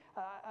 I mean,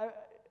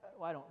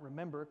 I don't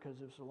remember because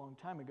it was a long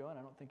time ago, and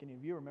I don't think any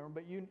of you remember,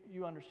 but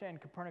you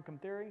understand Copernican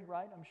theory,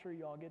 right? I'm sure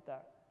you all get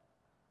that.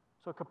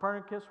 So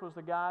Copernicus was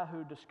the guy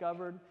who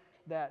discovered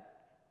that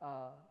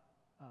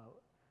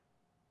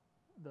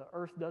the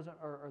earth doesn't,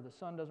 or the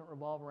sun doesn't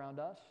revolve around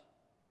us.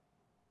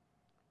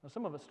 Now,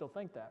 some of us still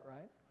think that,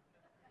 right?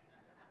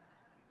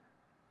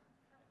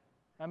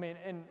 I mean,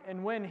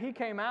 and when he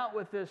came out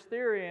with this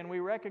theory and we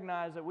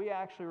recognized that we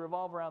actually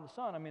revolve around the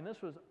sun, I mean,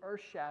 this was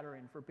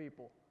earth-shattering for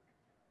people.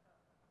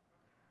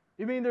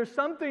 You mean there's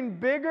something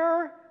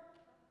bigger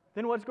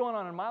than what's going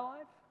on in my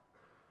life?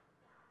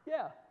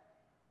 Yeah.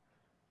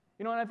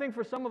 You know, and I think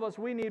for some of us,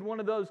 we need one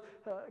of those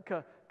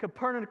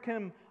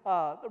Copernican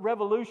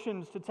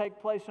revolutions to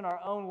take place in our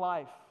own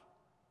life,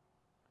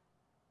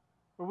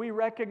 where we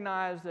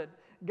recognize that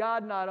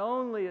God not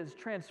only is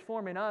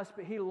transforming us,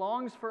 but He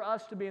longs for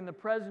us to be in the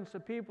presence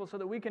of people so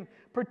that we can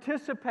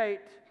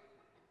participate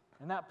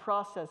in that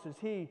process as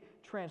He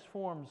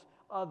transforms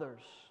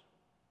others.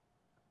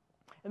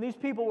 And these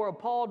people were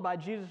appalled by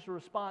Jesus'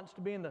 response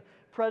to be in the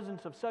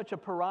presence of such a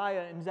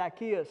pariah in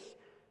Zacchaeus.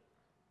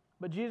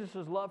 But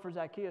Jesus' love for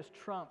Zacchaeus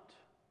trumped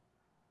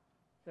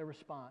their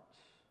response.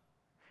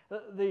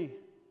 The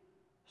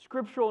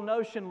scriptural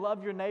notion,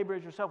 love your neighbor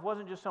as yourself,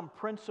 wasn't just some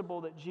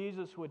principle that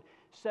Jesus would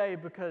say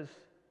because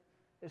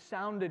it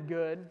sounded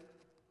good,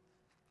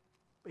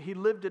 but He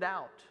lived it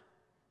out.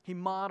 He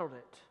modeled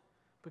it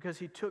because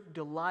He took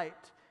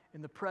delight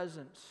in the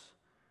presence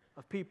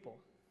of people.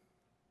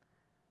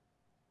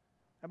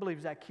 I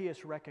believe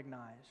Zacchaeus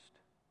recognized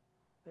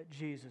that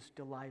Jesus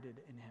delighted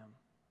in him.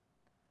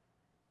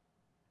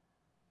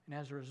 And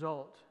as a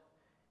result,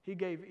 he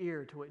gave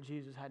ear to what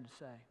Jesus had to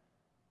say.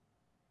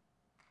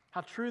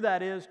 How true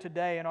that is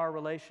today in our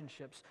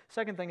relationships.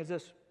 Second thing is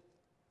this.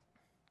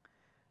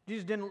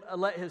 Jesus didn't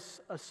let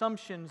His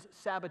assumptions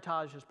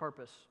sabotage His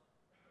purpose.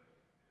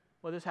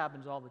 Well, this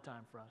happens all the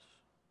time for us.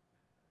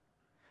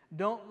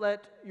 Don't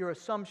let your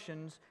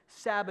assumptions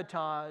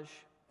sabotage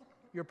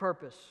your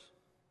purpose.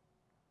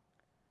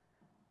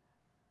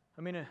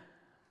 I mean,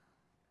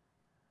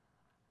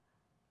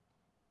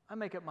 I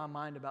make up my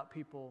mind about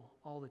people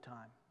all the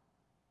time.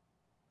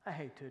 I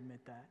hate to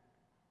admit that.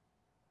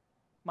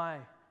 My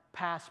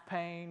past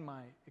pain,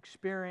 my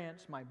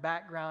experience, my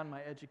background,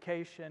 my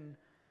education,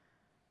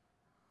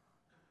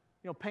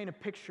 paint a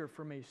picture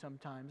for me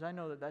sometimes. I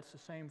know that that's the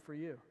same for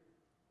you.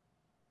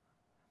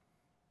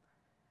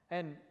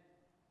 And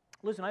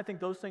listen, I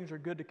think those things are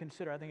good to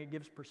consider. I think it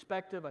gives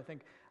perspective. I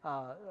think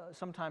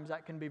sometimes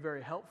that can be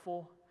very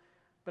helpful.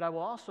 But I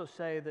will also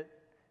say that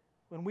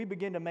when we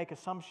begin to make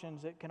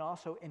assumptions, it can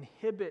also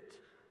inhibit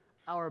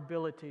our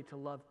ability to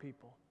love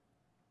people.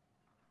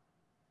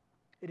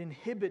 It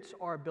inhibits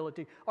our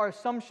ability. Our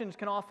assumptions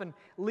can often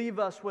leave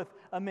us with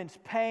immense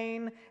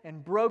pain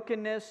and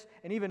brokenness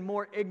and even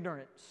more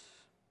ignorance.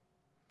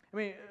 I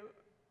mean,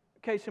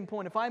 case in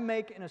point, if I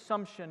make an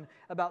assumption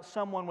about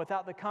someone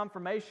without the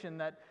confirmation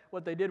that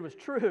what they did was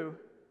true,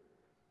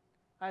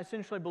 I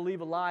essentially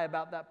believe a lie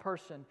about that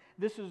person.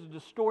 This is a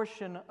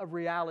distortion of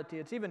reality.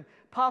 It's even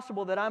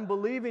possible that I'm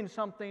believing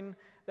something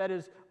that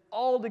is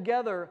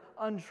altogether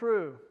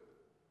untrue.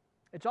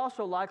 It's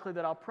also likely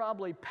that I'll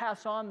probably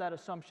pass on that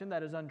assumption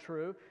that is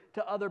untrue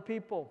to other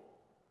people.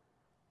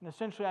 And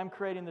essentially, I'm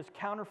creating this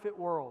counterfeit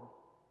world.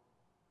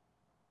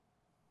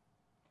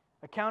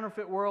 A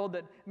counterfeit world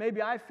that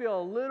maybe I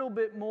feel a little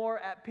bit more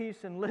at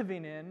peace in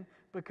living in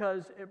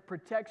because it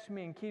protects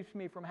me and keeps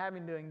me from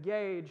having to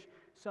engage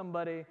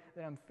somebody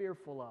that I'm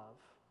fearful of.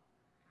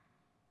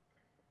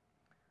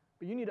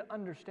 But you need to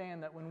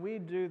understand that when we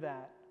do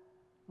that,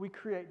 we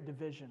create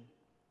division.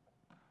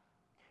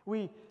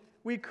 We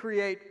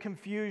create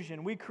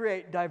confusion. We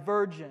create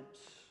divergence.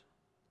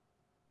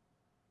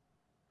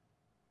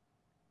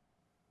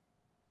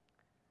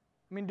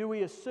 I mean, do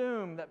we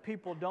assume that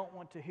people don't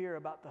want to hear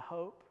about the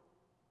hope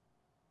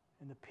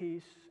and the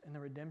peace and the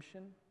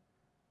redemption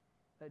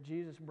that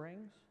Jesus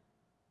brings?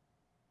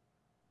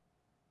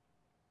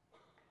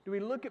 Do we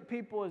look at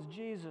people as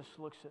Jesus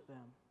looks at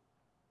them?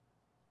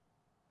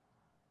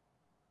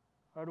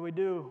 Or do we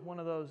do one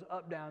of those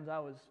up-downs? I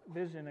was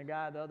visiting a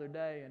guy the other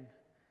day, and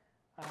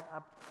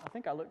I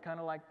think I looked kind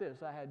of like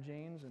this. I had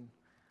jeans and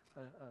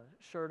a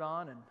shirt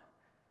on and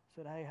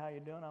said, "Hey, how you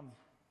doing? I'm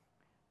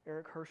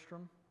Eric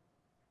Herrstrom,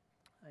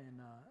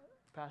 and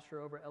pastor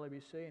over at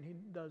LABC," and he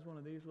does one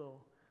of these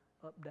little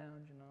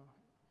up-downs,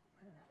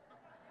 Man.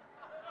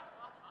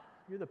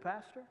 You're the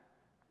pastor?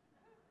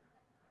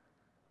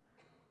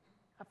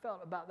 I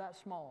felt about that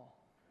small.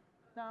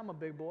 Now, I'm a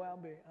big boy.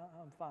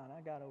 I'm fine.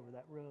 I got over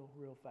that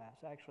real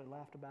fast. I actually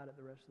laughed about it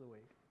the rest of the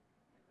week.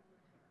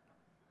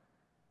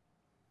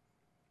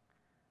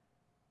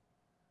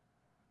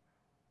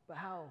 But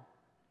how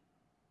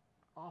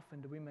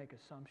often do we make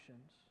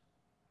assumptions?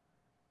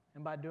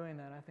 And by doing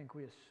that, I think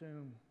we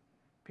assume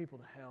people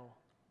to hell.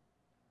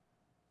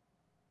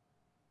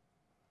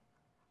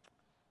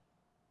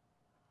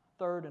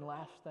 third and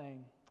last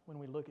thing when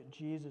we look at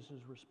Jesus'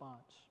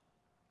 response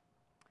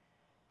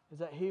is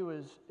that he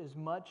was as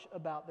much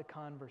about the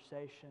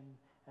conversation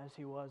as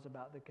he was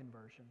about the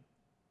conversion.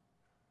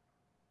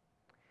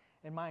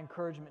 And my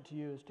encouragement to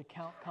you is to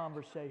count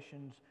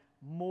conversations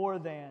more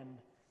than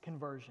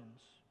conversions.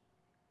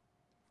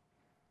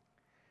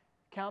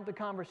 Count the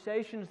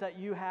conversations that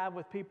you have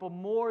with people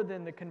more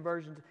than the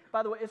conversions.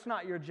 By the way, it's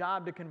not your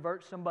job to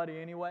convert somebody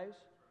anyways.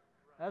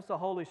 That's the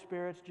Holy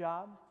Spirit's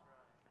job.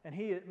 And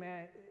he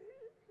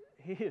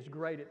is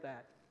great at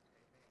that.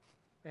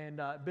 And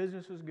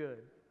business is good.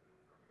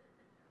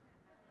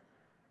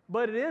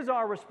 But it is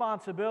our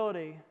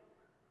responsibility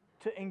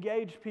to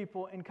engage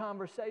people in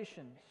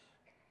conversations.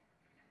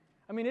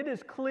 I mean, it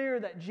is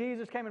clear that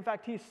Jesus came. In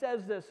fact, he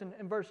says this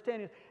in verse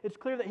 10. It's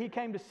clear that he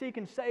came to seek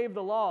and save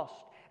the lost.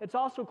 It's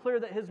also clear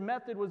that his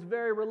method was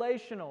very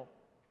relational.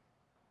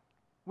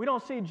 We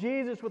don't see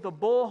Jesus with a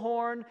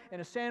bullhorn and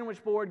a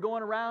sandwich board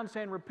going around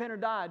saying, repent or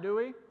die, do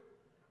we?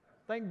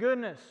 Thank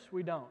goodness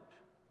we don't.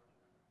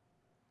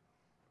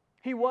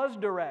 He was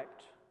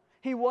direct.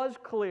 He was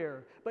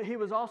clear, but he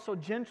was also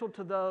gentle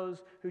to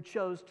those who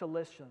chose to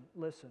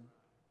listen.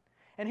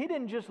 And he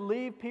didn't just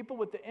leave people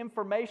with the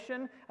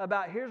information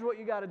about here's what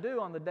you got to do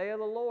on the day of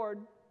the Lord,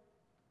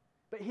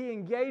 but he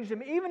engaged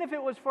them. Even if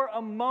it was for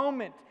a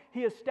moment,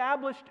 he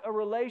established a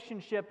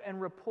relationship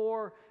and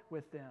rapport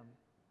with them.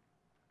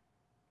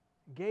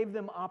 Gave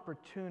them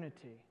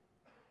opportunity.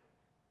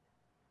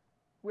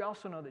 We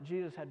also know that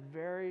Jesus had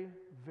very,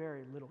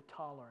 very little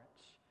tolerance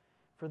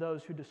for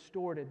those who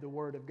distorted the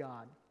Word of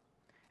God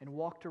and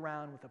walked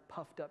around with a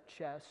puffed up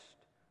chest.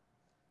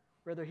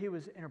 Rather, he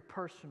was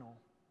interpersonal.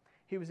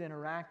 He was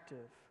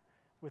interactive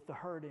with the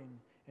hurting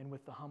and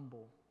with the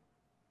humble.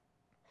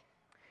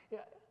 Yeah,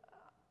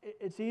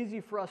 it's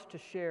easy for us to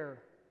share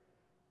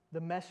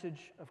the message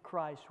of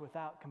Christ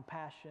without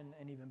compassion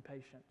and even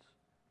patience.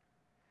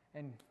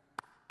 And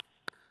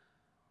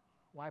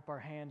wipe our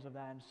hands of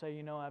that and say,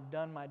 you know, I've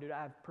done my duty.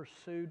 I've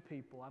pursued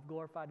people. I've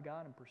glorified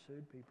God and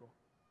pursued people.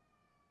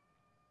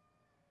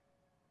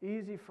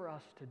 Easy for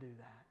us to do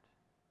that.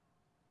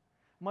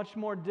 Much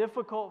more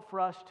difficult for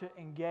us to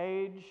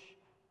engage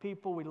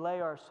people. We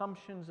lay our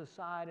assumptions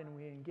aside and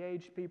we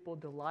engage people,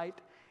 delight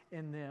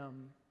in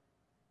them,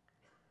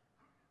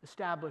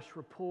 establish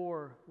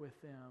rapport with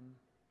them,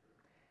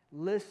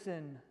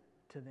 listen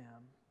to them.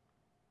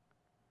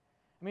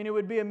 I mean, it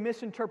would be a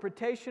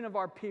misinterpretation of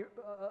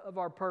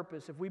our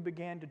purpose if we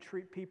began to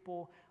treat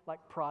people like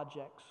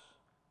projects.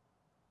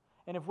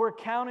 And if we're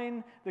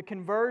counting the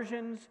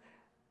conversions,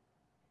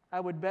 I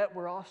would bet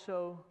we're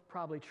also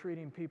probably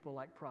treating people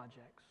like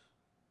projects.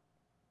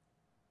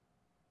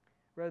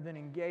 Rather than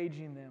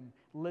engaging them,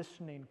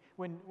 listening.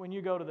 When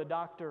you go to the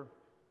doctor,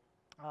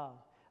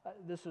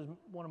 this is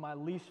one of my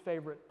least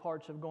favorite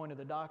parts of going to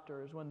the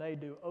doctor, is when they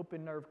do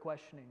open nerve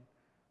questioning.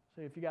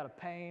 So if you got a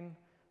pain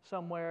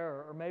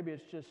somewhere, or maybe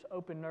it's just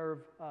open nerve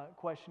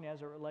questioning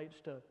as it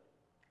relates to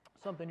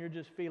something you're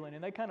just feeling.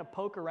 And they kind of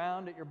poke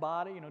around at your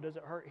body. You know, does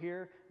it hurt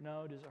here?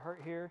 No. Does it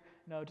hurt here?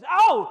 No.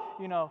 Oh!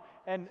 You know,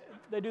 and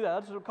they do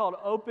that. That's what's called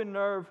open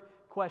nerve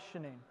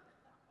questioning.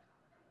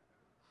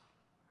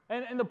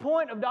 And the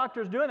point of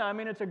doctors doing that, I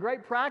mean, it's a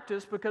great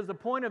practice because the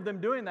point of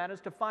them doing that is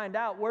to find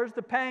out where's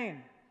the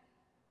pain.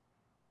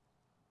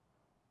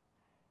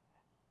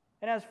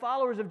 And as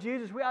followers of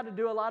Jesus, we ought to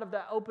do a lot of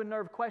that open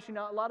nerve questioning,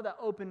 a lot of that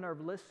open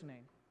nerve listening.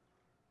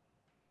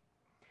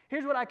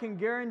 Here's what I can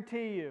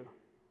guarantee you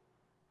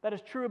that is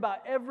true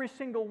about every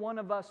single one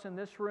of us in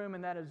this room,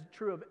 and that is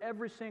true of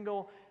every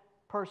single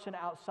person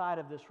outside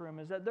of this room,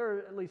 is that there are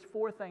at least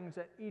 4 things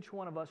that each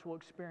one of us will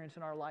experience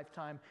in our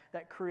lifetime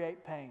that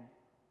create pain.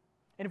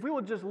 And if we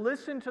will just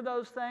listen to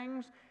those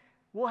things,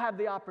 we'll have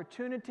the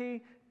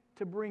opportunity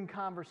to bring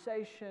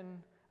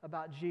conversation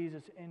about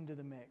Jesus into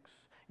the mix.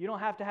 You don't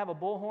have to have a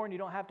bullhorn. You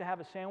don't have to have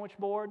a sandwich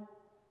board.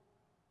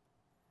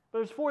 But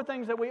there's 4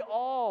 things that we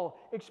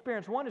all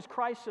experience. One is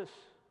crisis.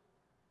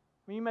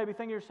 I mean, you may be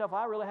thinking to yourself,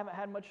 I really haven't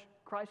had much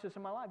crisis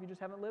in my life. You just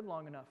haven't lived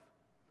long enough.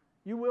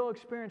 You will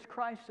experience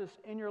crisis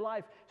in your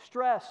life.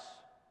 Stress.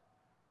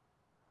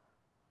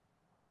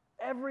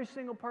 Every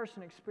single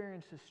person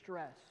experiences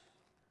stress.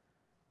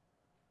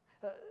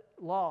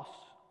 Loss.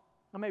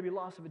 That may be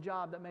loss of a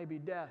job. That may be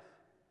death.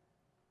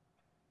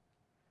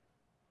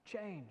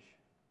 Change.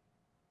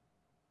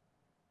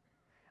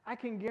 I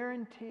can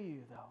guarantee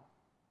you, though,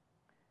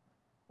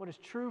 what is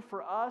true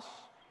for us,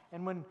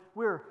 and when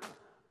we're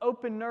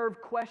open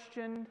nerve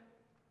questioned,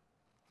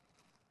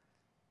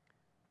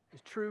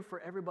 is true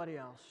for everybody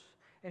else.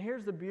 And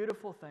here's the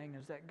beautiful thing,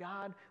 is that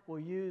God will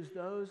use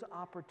those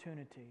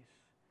opportunities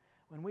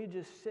when we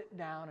just sit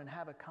down and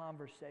have a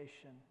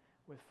conversation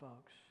with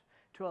folks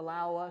to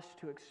allow us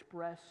to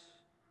express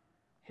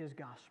His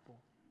gospel.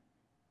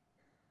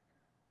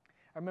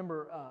 I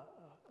remember a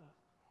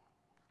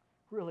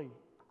really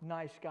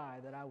nice guy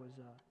that I was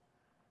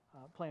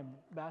playing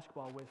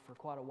basketball with for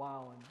quite a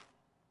while,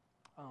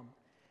 and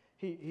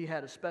he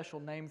had a special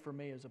name for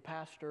me as a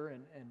pastor,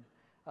 and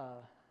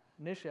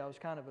initially I was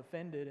kind of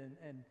offended,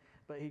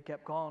 but he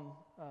kept calling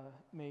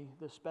me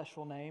this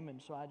special name,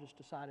 and so I just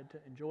decided to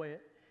enjoy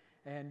it.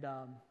 And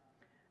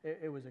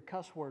it was a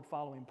cuss word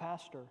following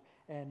pastor.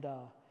 And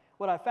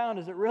what I found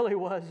is it really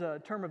was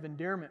a term of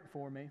endearment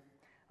for me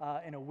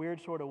in a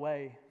weird sort of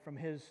way from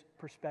his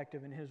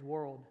perspective in his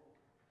world.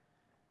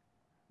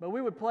 But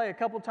we would play a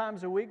couple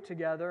times a week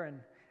together, and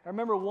I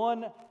remember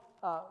one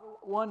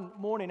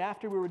morning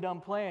after we were done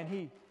playing,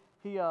 he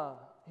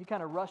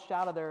kind of rushed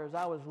out of there as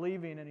I was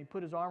leaving, and he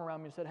put his arm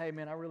around me and said, "Hey,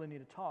 man, I really need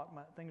to talk.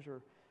 Things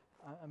are,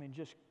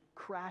 just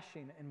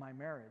crashing in my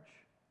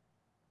marriage."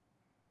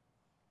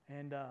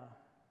 And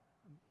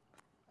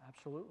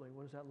absolutely,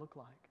 what does that look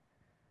like?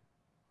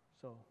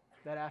 So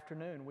that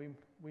afternoon,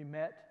 we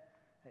met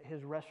at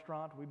his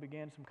restaurant. We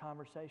began some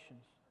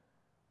conversations.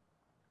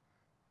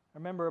 I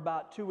remember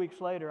about 2 weeks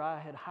later, I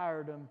had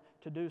hired him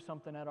to do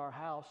something at our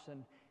house,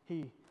 and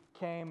he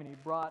came and he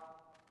brought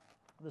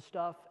the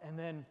stuff, and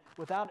then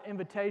without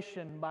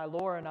invitation by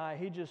Laura and I,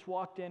 he just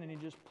walked in and he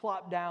just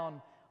plopped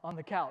down on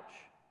the couch.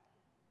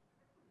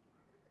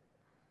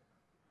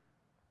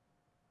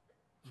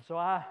 And so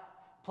I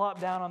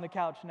plopped down on the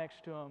couch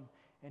next to him,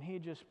 and he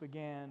just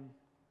began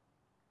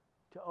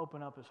to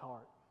open up his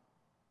heart,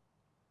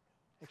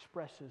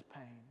 express his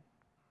pain.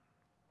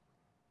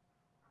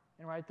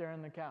 And right there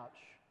on the couch,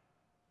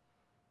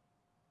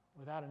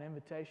 without an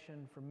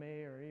invitation from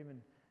me or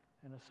even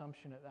an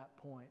assumption at that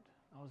point,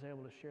 I was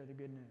able to share the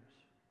good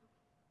news.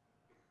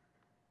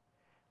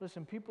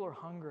 Listen, people are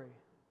hungry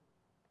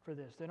for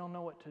this. They don't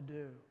know what to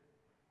do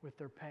with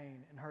their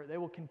pain and hurt. They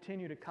will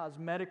continue to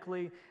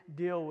cosmetically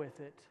deal with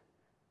it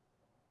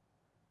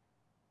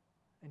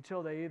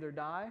until they either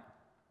die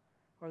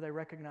or they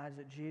recognize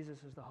that Jesus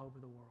is the hope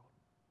of the world.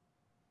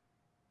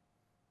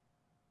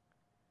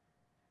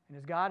 And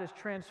as God is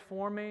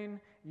transforming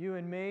you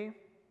and me,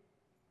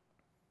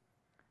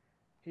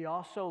 He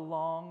also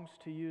longs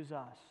to use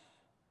us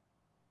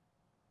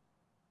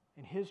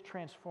in His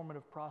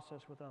transformative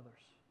process with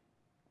others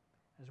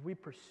as we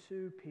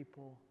pursue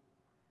people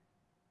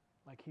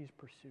like He's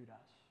pursued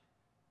us.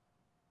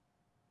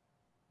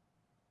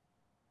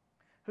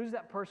 Who's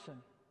that person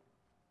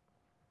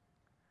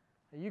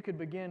that you could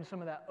begin some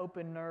of that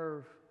open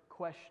nerve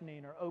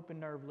questioning or open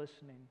nerve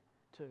listening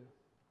to?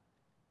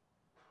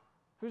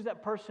 Who's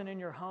that person in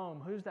your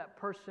home? Who's that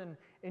person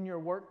in your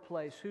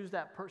workplace? Who's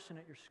that person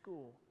at your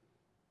school?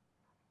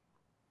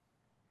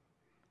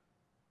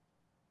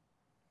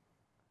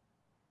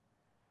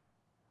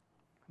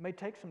 It may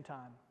take some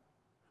time.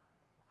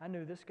 I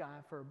knew this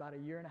guy for about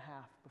 1.5 years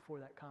before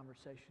that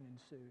conversation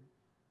ensued.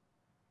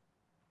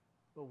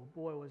 But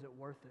boy, was it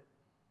worth it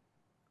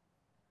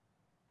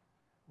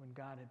when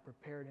God had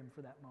prepared him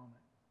for that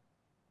moment.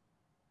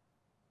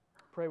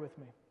 Pray with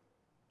me.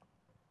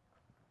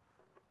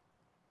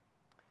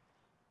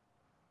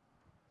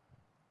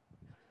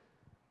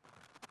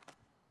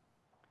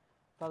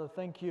 Father,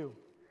 thank you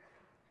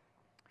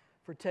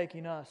for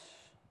taking us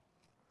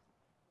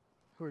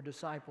who are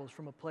disciples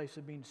from a place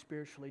of being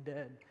spiritually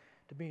dead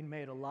to being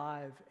made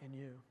alive in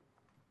you.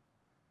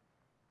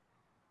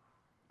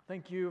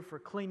 Thank you for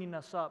cleaning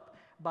us up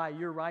by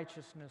your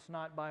righteousness,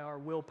 not by our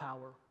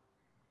willpower.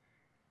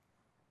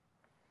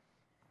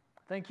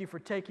 Thank you for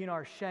taking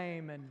our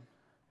shame and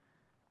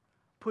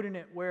putting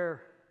it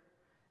where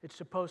it's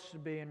supposed to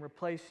be and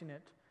replacing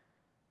it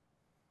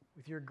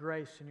with your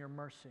grace and your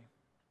mercy.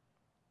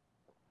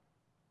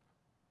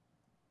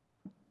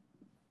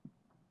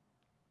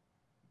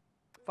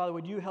 Father,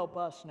 would you help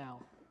us now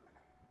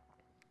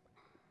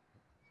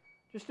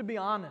just to be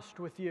honest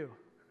with you?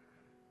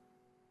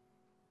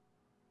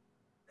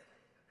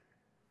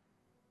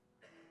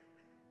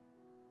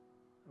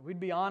 We'd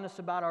be honest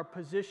about our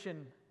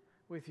position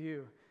with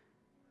you.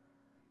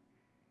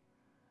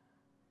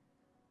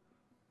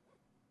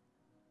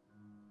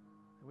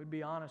 We'd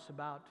be honest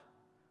about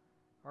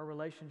our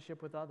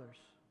relationship with others.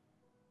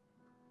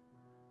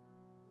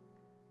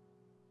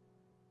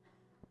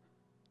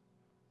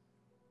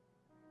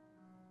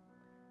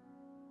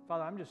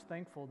 Father, I'm just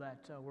thankful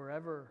that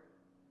wherever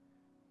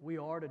we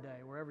are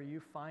today, wherever you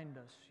find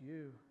us,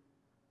 you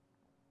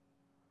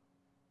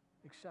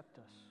accept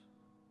us.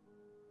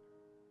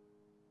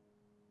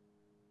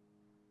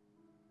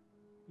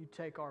 You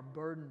take our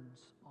burdens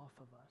off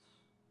of us.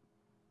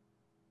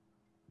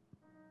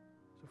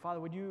 So, Father,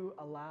 would you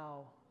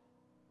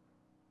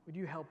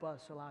help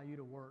us allow you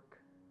to work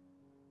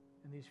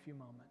in these few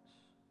moments?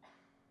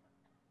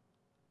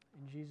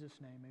 In Jesus'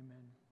 name, amen.